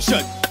 As you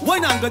should.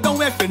 Wine and go down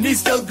where Finny's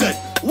still good.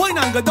 Wine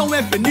and go down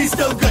where Finny's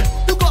still good.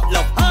 You got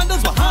love,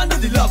 handles will handle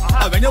the love.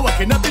 And when you're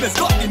walking up, it's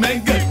got the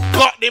man good.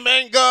 Got the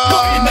man good.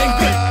 Got the man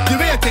good. The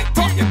way you take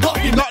talk,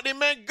 you got the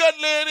man good,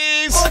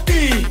 ladies.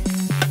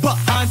 Put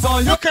hands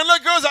on you. Can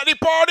look girls at the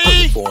party.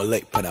 Put your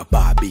foreleg on a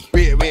Barbie.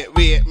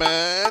 Wait,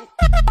 man.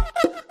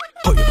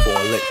 Put your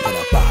foreleg on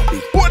a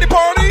Barbie. What the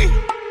party?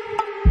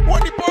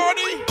 What the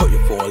party? Put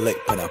your foreleg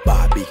on a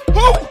Barbie.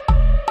 Who?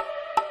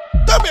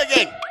 Tell me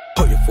again.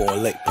 Put your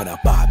foreleg on a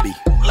Barbie.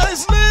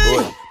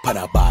 Leslie. Pan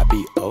a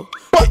Barbie, oh.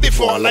 Put the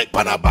foreleg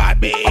on a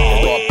Barbie. I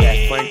got a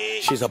best friend,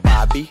 she's a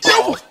Barbie.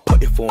 Yo. Put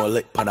If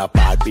only on a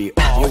bad beat.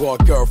 You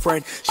got a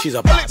girlfriend, she's a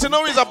I bad like to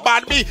know he's a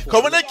bad bee.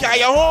 Come when they carry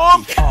you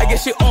home. I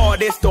guess she all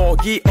this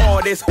doggy,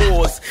 all this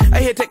horse. I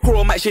hit it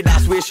chrome, she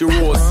that's where she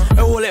rose. I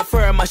hold it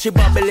firm, and she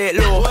bubble it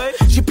low.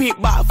 She peek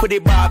back for the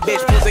bad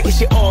bitch. Pose I guess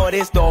she all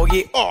this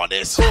doggy, all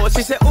this horse.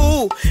 She said,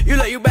 ooh, you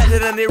like you better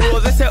than the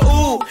rose. I said,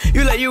 ooh,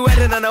 you like you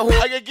better than the horse.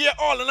 I can get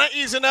all and I'm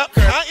easing up.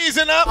 I'm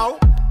easing up.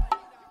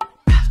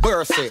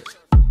 Burst it.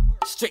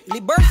 Strictly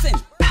bursting.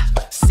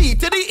 C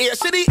to the A,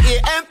 to the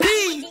A and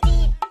P.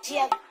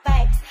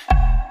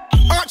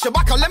 Arch your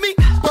back and let me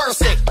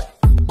burst it.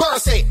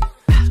 Burst it.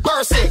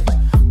 Burst it.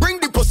 Bring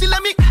the pussy,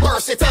 let me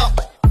burst it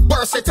up.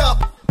 Burst it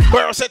up.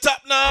 Burst it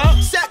up now.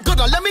 Set good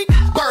on, let me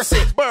burst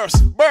it.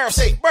 Burst, burst,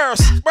 it.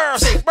 Burst,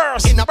 burst,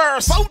 burst, in a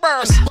burst,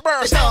 burst,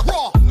 burst.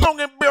 Long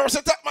and burst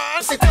it up,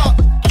 man. Sit up.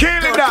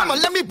 Keily down. Come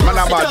on, let me burst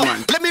it up.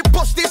 Man. Let me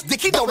bust this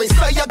dicky down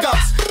inside your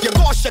guts. You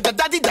go sugar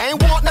daddy, they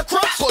ain't want no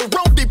crutch. Pull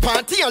round the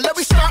panty and let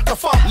me start the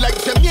fuck.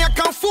 Like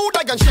Jamaican food,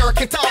 I can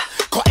jerk it up.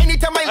 Cause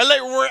anytime I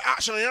like real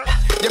action, yeah.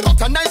 You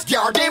got a nice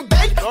garden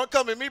bed. Don't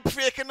come in me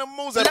faking the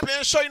moves and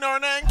playing shine or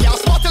anything. Yeah,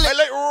 I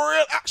like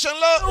real action,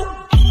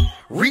 love.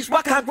 Reach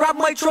back and grab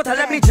my throat and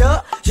let me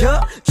jerk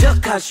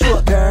and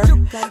shoot, girl.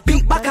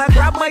 Beat back and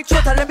grab my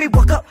throat and let me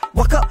walk up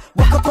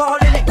all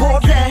in it, go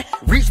there.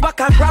 Reach back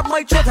and grab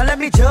my throat and let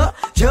me jerk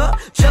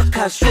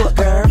and shoot,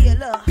 girl.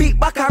 Beat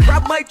back and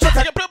grab my throat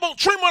and you play about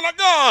 3 months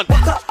gone.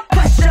 Walk up,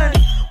 question.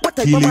 What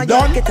type of man you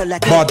looking to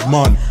let bad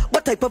man.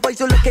 What type of boys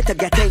you looking to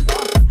get in?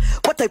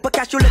 What type of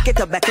cash you looking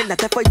to back in?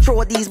 That if I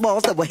throw these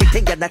balls that we're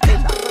hitting you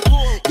nothing.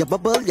 You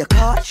bubble, you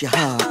catch, you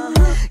hard.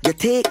 You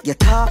take, you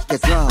talk, you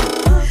draw.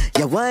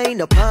 You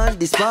wind up on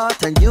the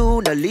spot and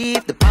you no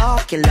leave the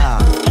parking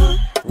lot.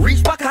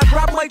 Reach back and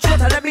grab my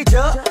throat and let me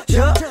jerk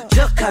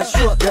and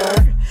shoot, girl.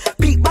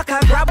 Beat back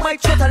and grab my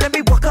throat and let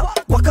me walk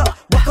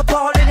up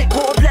all in it,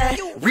 go black.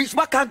 Reach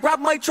back and grab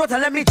my throat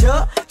and let me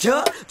jerk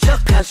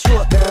and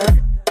shoot, girl.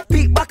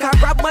 Beat back and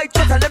grab my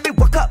throat and let me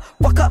walk up.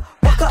 What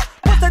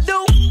I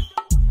do?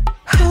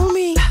 Hold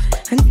me,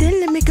 and then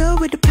let me go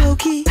with the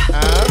pokey.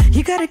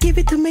 You gotta give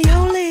it to me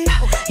only.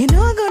 You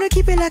know I'm gonna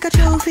keep it like a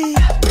trophy.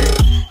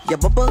 You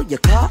bubble, you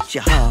catch,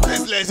 you hard.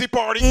 This is lazy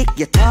party.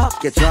 You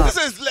talk, you drop. This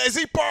is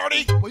lazy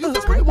party. When you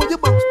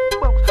bounce,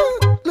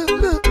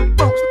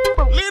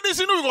 ladies,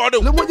 you know you gotta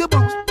do. When you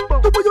bounce,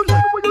 do what you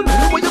like.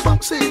 When you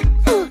bounce, say,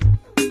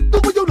 do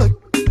what you like.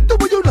 Do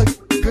what you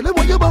like. Girl,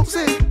 when you bounce,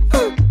 say,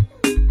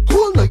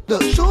 hold like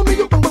that. Show me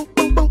your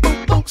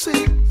bounce,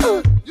 say,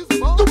 do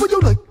what you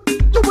like.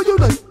 Do what you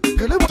like.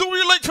 Girl, do what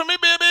you like for me,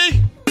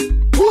 baby.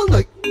 Hold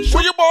like.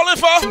 What you balling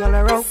for? She all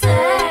around.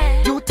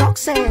 Sir. You talk,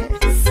 say.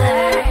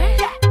 Sir.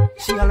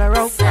 She all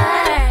around.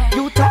 Sir.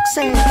 You talk,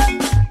 say.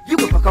 You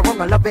go fuck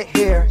around, I love it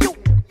here.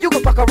 You go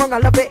fuck around, I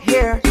love it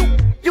here.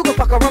 You go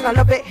fuck around, I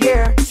love it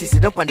here. She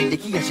sit up on the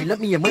dicky and she love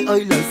me in my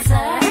island.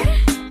 Sir.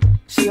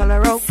 She all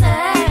around.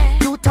 Sir.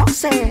 You talk,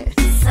 say.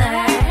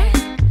 Sir.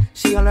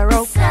 She all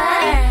around.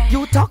 Sir.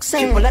 You talk,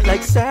 say. She pull it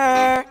like,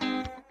 sir.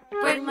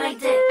 Bring my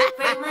dick.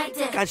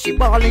 And she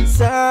ballin',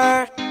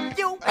 sir.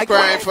 I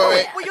crying for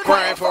it,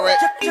 crying for it.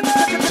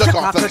 Jerk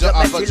off the jerk,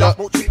 off the jerk.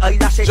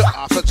 Jerk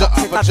off the jerk,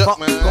 off the jerk,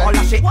 man.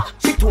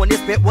 She doing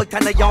this bit, what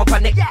kind of y'all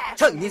panic?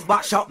 Chinese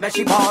back shot, man,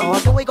 she ball. Oh,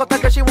 do we got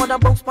that girl, she wanna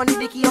bounce pon the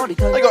dicky all the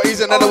time. I got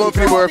easy another one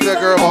for your birthday,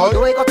 girl, boy.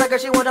 Do we got that girl,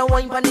 she wanna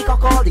wine pon the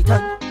cock all the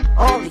time.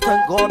 All the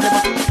time, go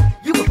never.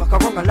 You go fuck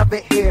around, I love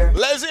it here.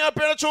 Lazy, I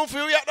play the tune for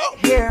you yet, though.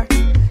 Here.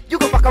 You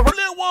go fuck around.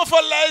 Play one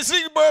for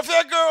Lazy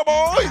birthday, girl,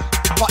 boy.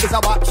 But it's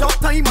a back shot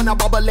time and a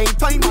bubbling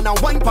time and a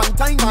wine pan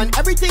time and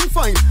everything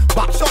fine.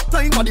 Back shot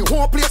time and the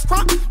whole place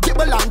crack.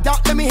 Gibble and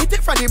that, let me hit it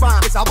from the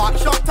back. It's a back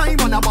shot time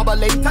and a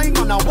bubbling time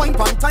and a wine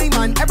pan time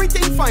and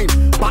everything fine.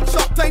 Back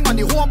shot time and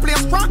the whole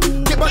place crack.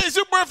 Gibble. It's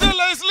your birthday,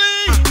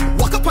 Leslie.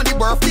 Walk up on the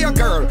birthday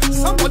girl.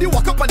 Somebody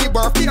walk up on the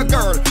birthday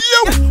girl.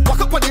 You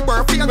walk up on the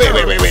birthday girl. Wait.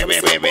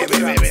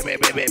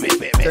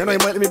 You know you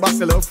might let me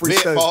bust a little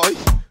freestyle. Boy.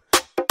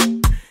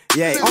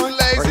 Yeah, this is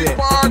lazy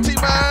party,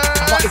 man.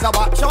 But it's a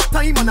back shot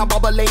time and a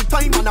bubbling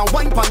time and a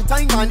wine pan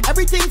time and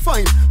everything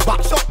fine.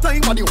 Back shot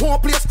time and the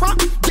whole place crack.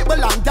 Gibble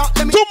and that,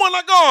 let me. 2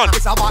 months gone.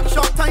 It's a back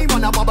shot time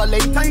and a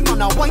bubbling time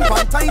and a wine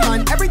pan time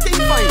and everything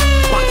fine.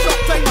 Back shot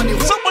time and the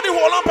whole. Somebody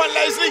hold up on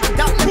Leslie.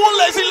 Hold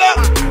Leslie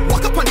up.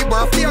 Walk up on the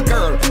birthday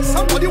girl.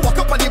 Somebody walk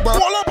up on the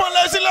birthday. Hold up on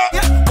Leslie up.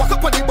 Yeah, walk up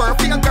on the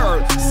birthday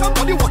girl.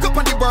 Somebody walk up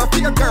on the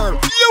birthday girl.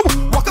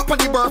 You walk up on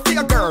the birthday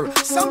girl.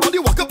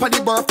 Somebody walk up on the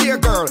birthday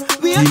girl.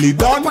 Keily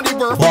done,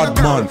 bad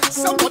man.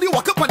 Somebody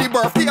walk up on the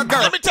birthday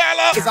girl. Let me tell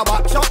her. It's a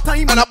back shot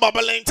time and a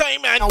bubbling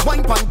time, man. A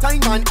wine pan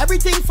time and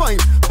everything fine.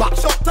 Back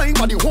shot time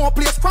and the whole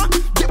place crack.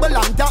 Gibble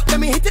and that, let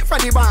me hit it from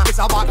the back. It's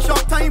a back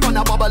shot time and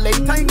a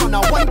bubbling time and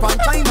a wine pan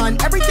time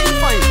and everything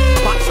fine.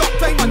 Back shot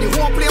time and the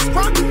whole place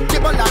crack.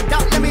 Gibble and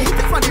that, let me hit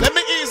it from the back. Let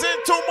me ease in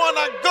 2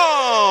 months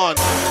gone.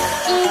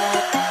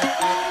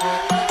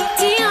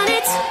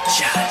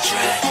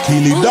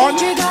 Keily done,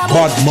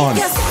 bad man.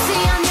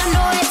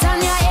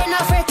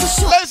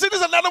 Leslie, this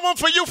is another one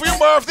for you for your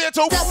birthday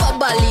too.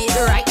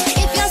 Right.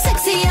 If you're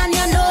sexy and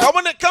you know. Now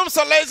when it comes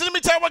to Leslie, let me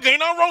tell you what's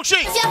going on wrong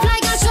shit. If you fly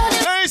and show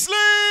them.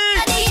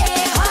 Leslie!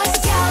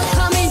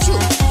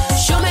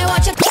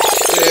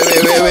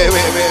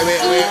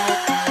 Wait.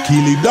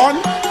 Keely done,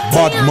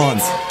 bad man.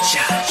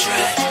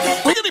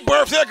 Look at the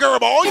birthday girl,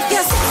 boy. If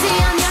you're sexy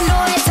and you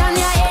know it and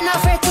you ain't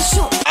afraid to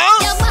shoot,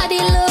 your body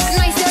look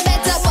nice, you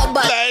better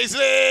bubble.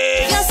 Leslie.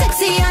 If you're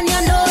sexy and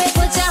you know it,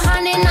 put your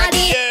hand in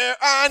the air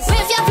and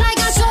wave your flag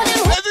and show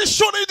them. Let's just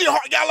show them the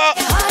hot gala.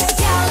 Hot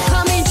gal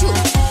coming through.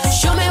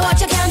 Show me what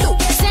you can do.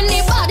 Send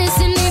the body,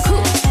 send the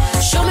crew.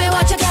 Show me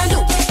what you can do.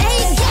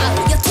 Hey gal,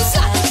 you're too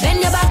slack. Bend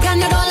your back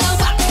and you don't look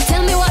back.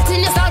 Tell me what in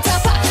your start to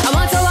pack. I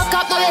want to walk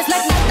up my waist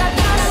like that. Bend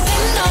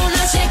down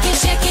and shake it.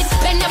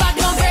 Bend your back,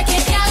 don't break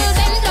it. Gal,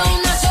 bend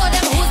down and show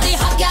them who's the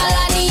hot gal of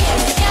the year.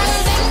 Gal,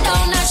 bend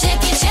down and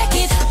shake it.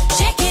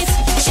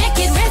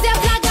 Raise your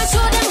flag and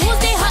show them who's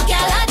the hot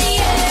gal of the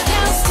year.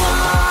 Gal,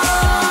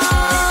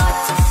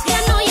 squat. You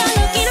know you're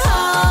looking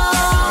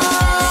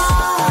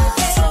hot.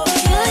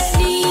 Good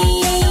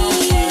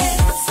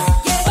knees.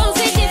 Bounce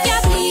it if you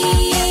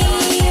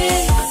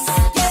please.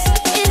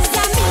 Is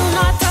that meal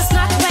not a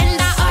snack when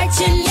the arch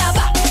in your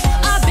back?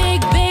 A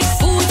big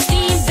food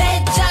steam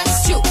veg and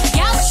stew.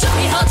 Girl, show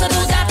me how to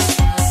do that.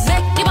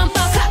 Make the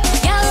bumper clap.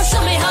 Girl,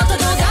 show me how to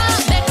do that.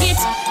 Make it.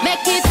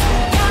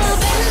 Girl,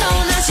 bend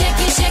down and shake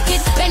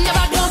it. Bend your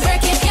back, don't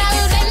break it.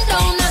 Girl, bend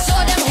down and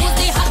show them who's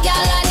the hot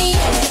girl of the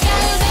year.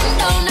 Girl, bend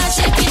down and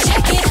shake it. Raise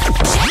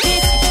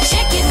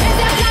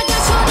your flag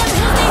and show them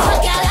who's the hot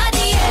girl of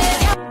the year.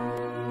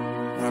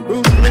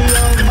 Bruce Lee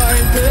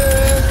Almighty.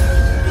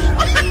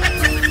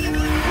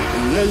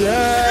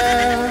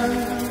 Yeah.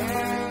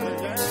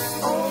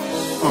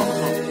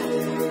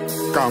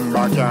 Come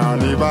back,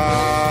 carnival.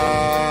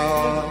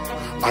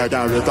 I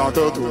can return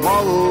to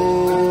tomorrow.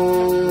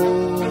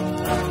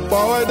 But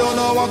I don't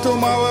know what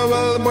tomorrow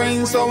will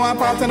bring, so I'm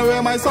parting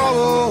away my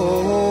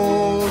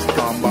sorrows.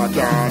 Come back,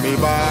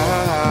 carnival.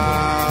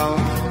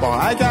 But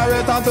I can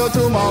return to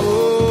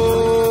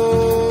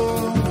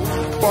tomorrow.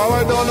 But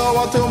I don't know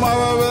what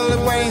tomorrow will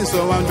bring,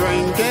 so I'm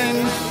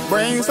drinking.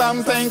 Bring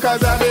something,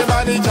 cause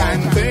everybody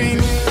chanting.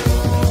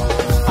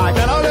 I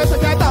can always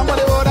get down for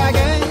the road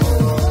again.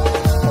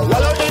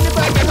 Wallow in the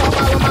packet of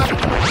my woman.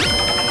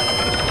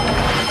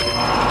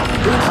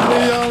 It's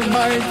the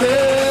Almighty.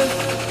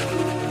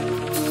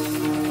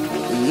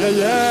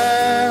 Yeah.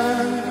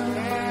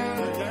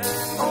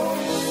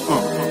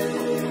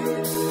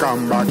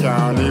 Come back,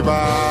 carnival.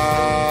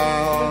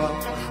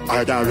 I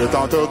can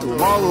return to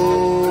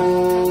tomorrow.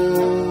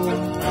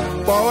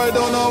 But I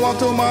don't know what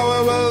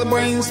tomorrow will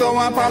bring, so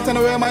I'm parting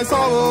away my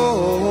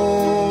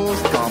sorrows.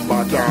 Come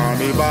back,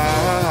 carnival.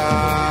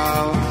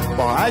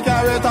 But I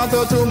can return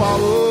to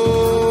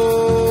tomorrow.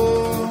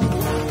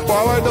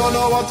 But I don't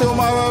know what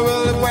tomorrow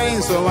will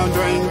bring, so I'm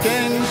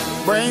drinking.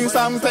 Bring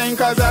something,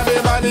 cause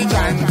everybody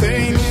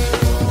chanting.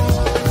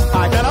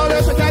 I can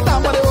always get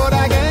down for the road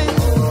again.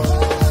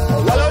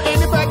 Wallow in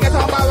the packet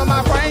of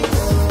my friends.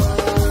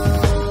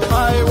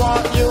 I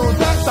want you to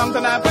take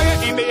something I play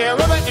it in the air,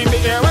 river in the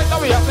air, right now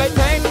we are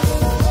playing.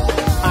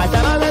 I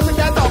can always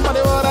get down for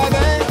the road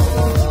again.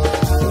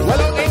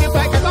 Wallow in the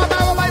packet of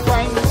my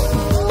friends.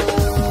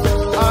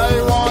 I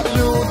want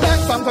you to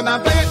take something I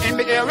play it in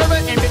the air, river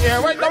in the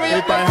air, right now we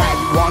are playing. If I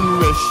had one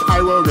wish,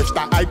 I will wish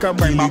that I could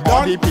bring my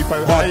all the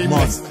people I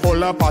miss.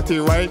 Full of party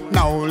right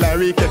now,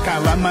 Larry kick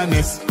and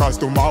reminisce. Cause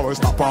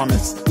tomorrow's not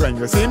promised. When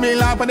you see me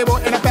laugh on the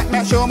boat in a pack,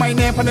 make sure my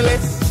name on the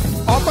list.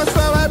 Officer,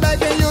 I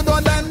begging you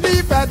don't then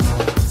leave it.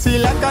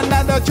 Select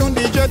another tune,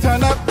 DJ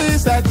turn up the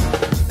set.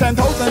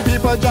 10,000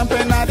 people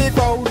jumping at the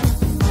crowd.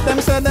 Them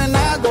said they're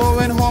not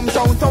going home,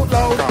 shout out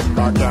loud. Come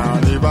back,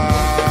 carnival.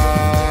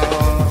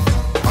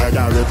 I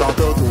can return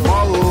to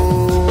tomorrow.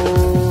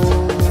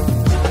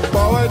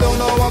 But I don't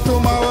know what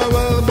tomorrow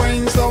will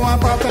bring, so I'm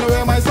parting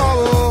away my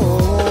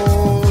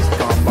sorrows.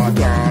 Come back,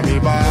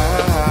 carnival.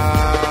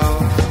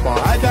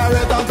 But I can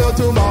return to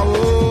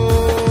tomorrow.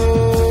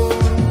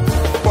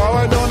 But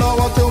I don't know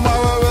what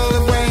tomorrow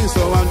will bring,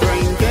 so I'm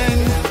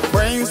drinking.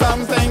 Bring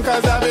something,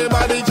 cause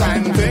everybody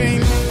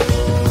chanting.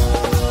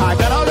 I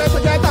can always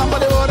get down for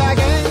the road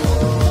again.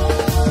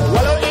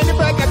 Wallow in the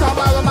packet of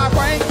my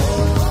friends.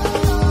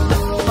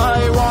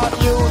 I want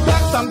you to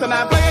take something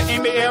I play it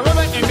in the air,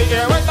 river in the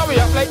air, right now we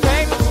are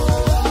playing.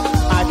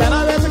 I can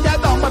always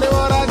get down for the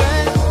road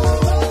again.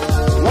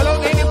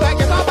 Wallow in the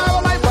packet of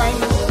my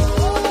friends.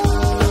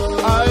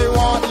 I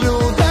want you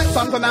to take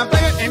something I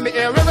play it in the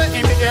air, river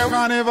in the air.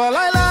 Carnival,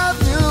 I love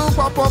you.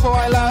 Pop,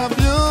 I love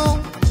you.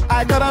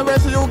 I gotta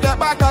wait till you get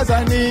back cause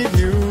I need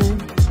you.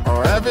 Oh,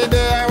 every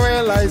day I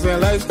realize that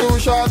life's too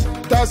short.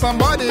 Tell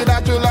somebody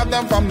that you love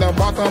them from the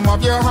bottom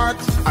of your heart.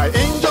 I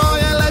enjoy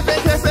your life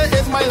in case it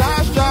is my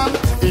last job.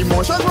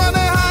 Emotions running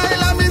high,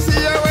 let me see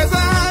you raise a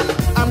hand.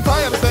 I'm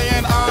tired of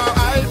saying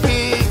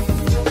R.I.P.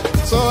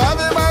 So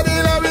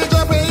everybody let me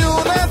jump in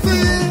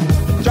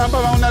unity. Jump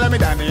around and let me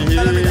dance in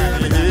here.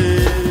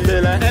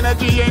 Feel the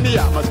energy in the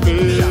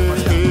atmosphere.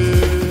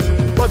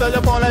 Put all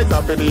your phone lights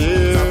up in the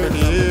air.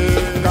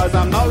 Cause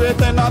I'm not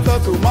waiting until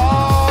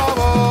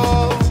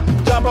tomorrow.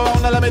 Jump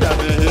around and let me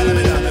dance in here.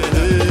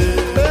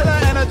 Feel the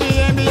energy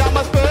in the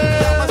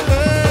atmosphere.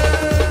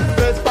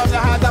 Fist from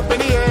your hands up in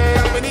the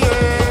air.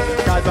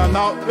 Cause I'm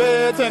not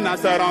waiting waiting, I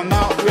said I'm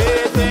not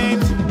waiting.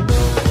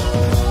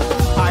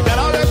 I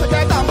cannot wait to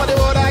get down for the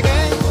road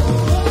again.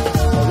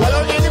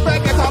 Well, in the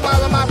break, get on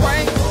with my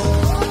friend.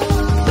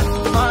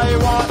 I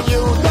want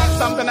you to touch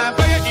something and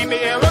play it in the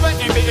air, river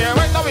in the air,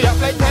 right now we are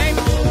playing.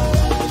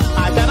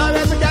 I cannot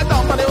wait to get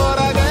down for the road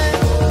again.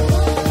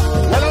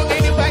 Well,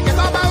 in the break, get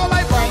on with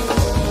my friend.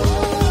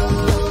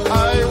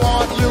 I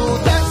want you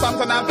to touch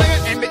something and play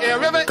it in the air,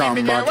 river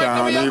in the air, right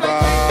now we are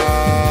playing.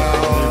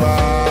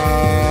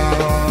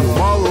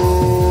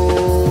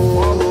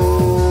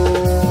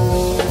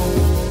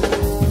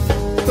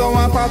 So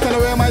I'm passing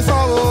away my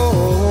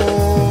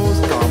sorrows.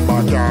 Come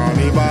back,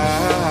 carnival.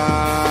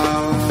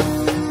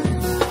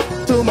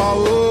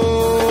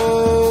 Tomorrow,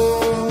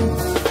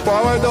 for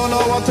I don't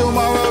know what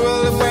tomorrow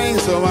will bring.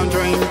 So I'm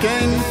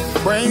drinking,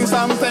 bring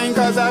something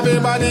cause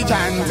everybody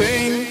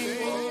chanting.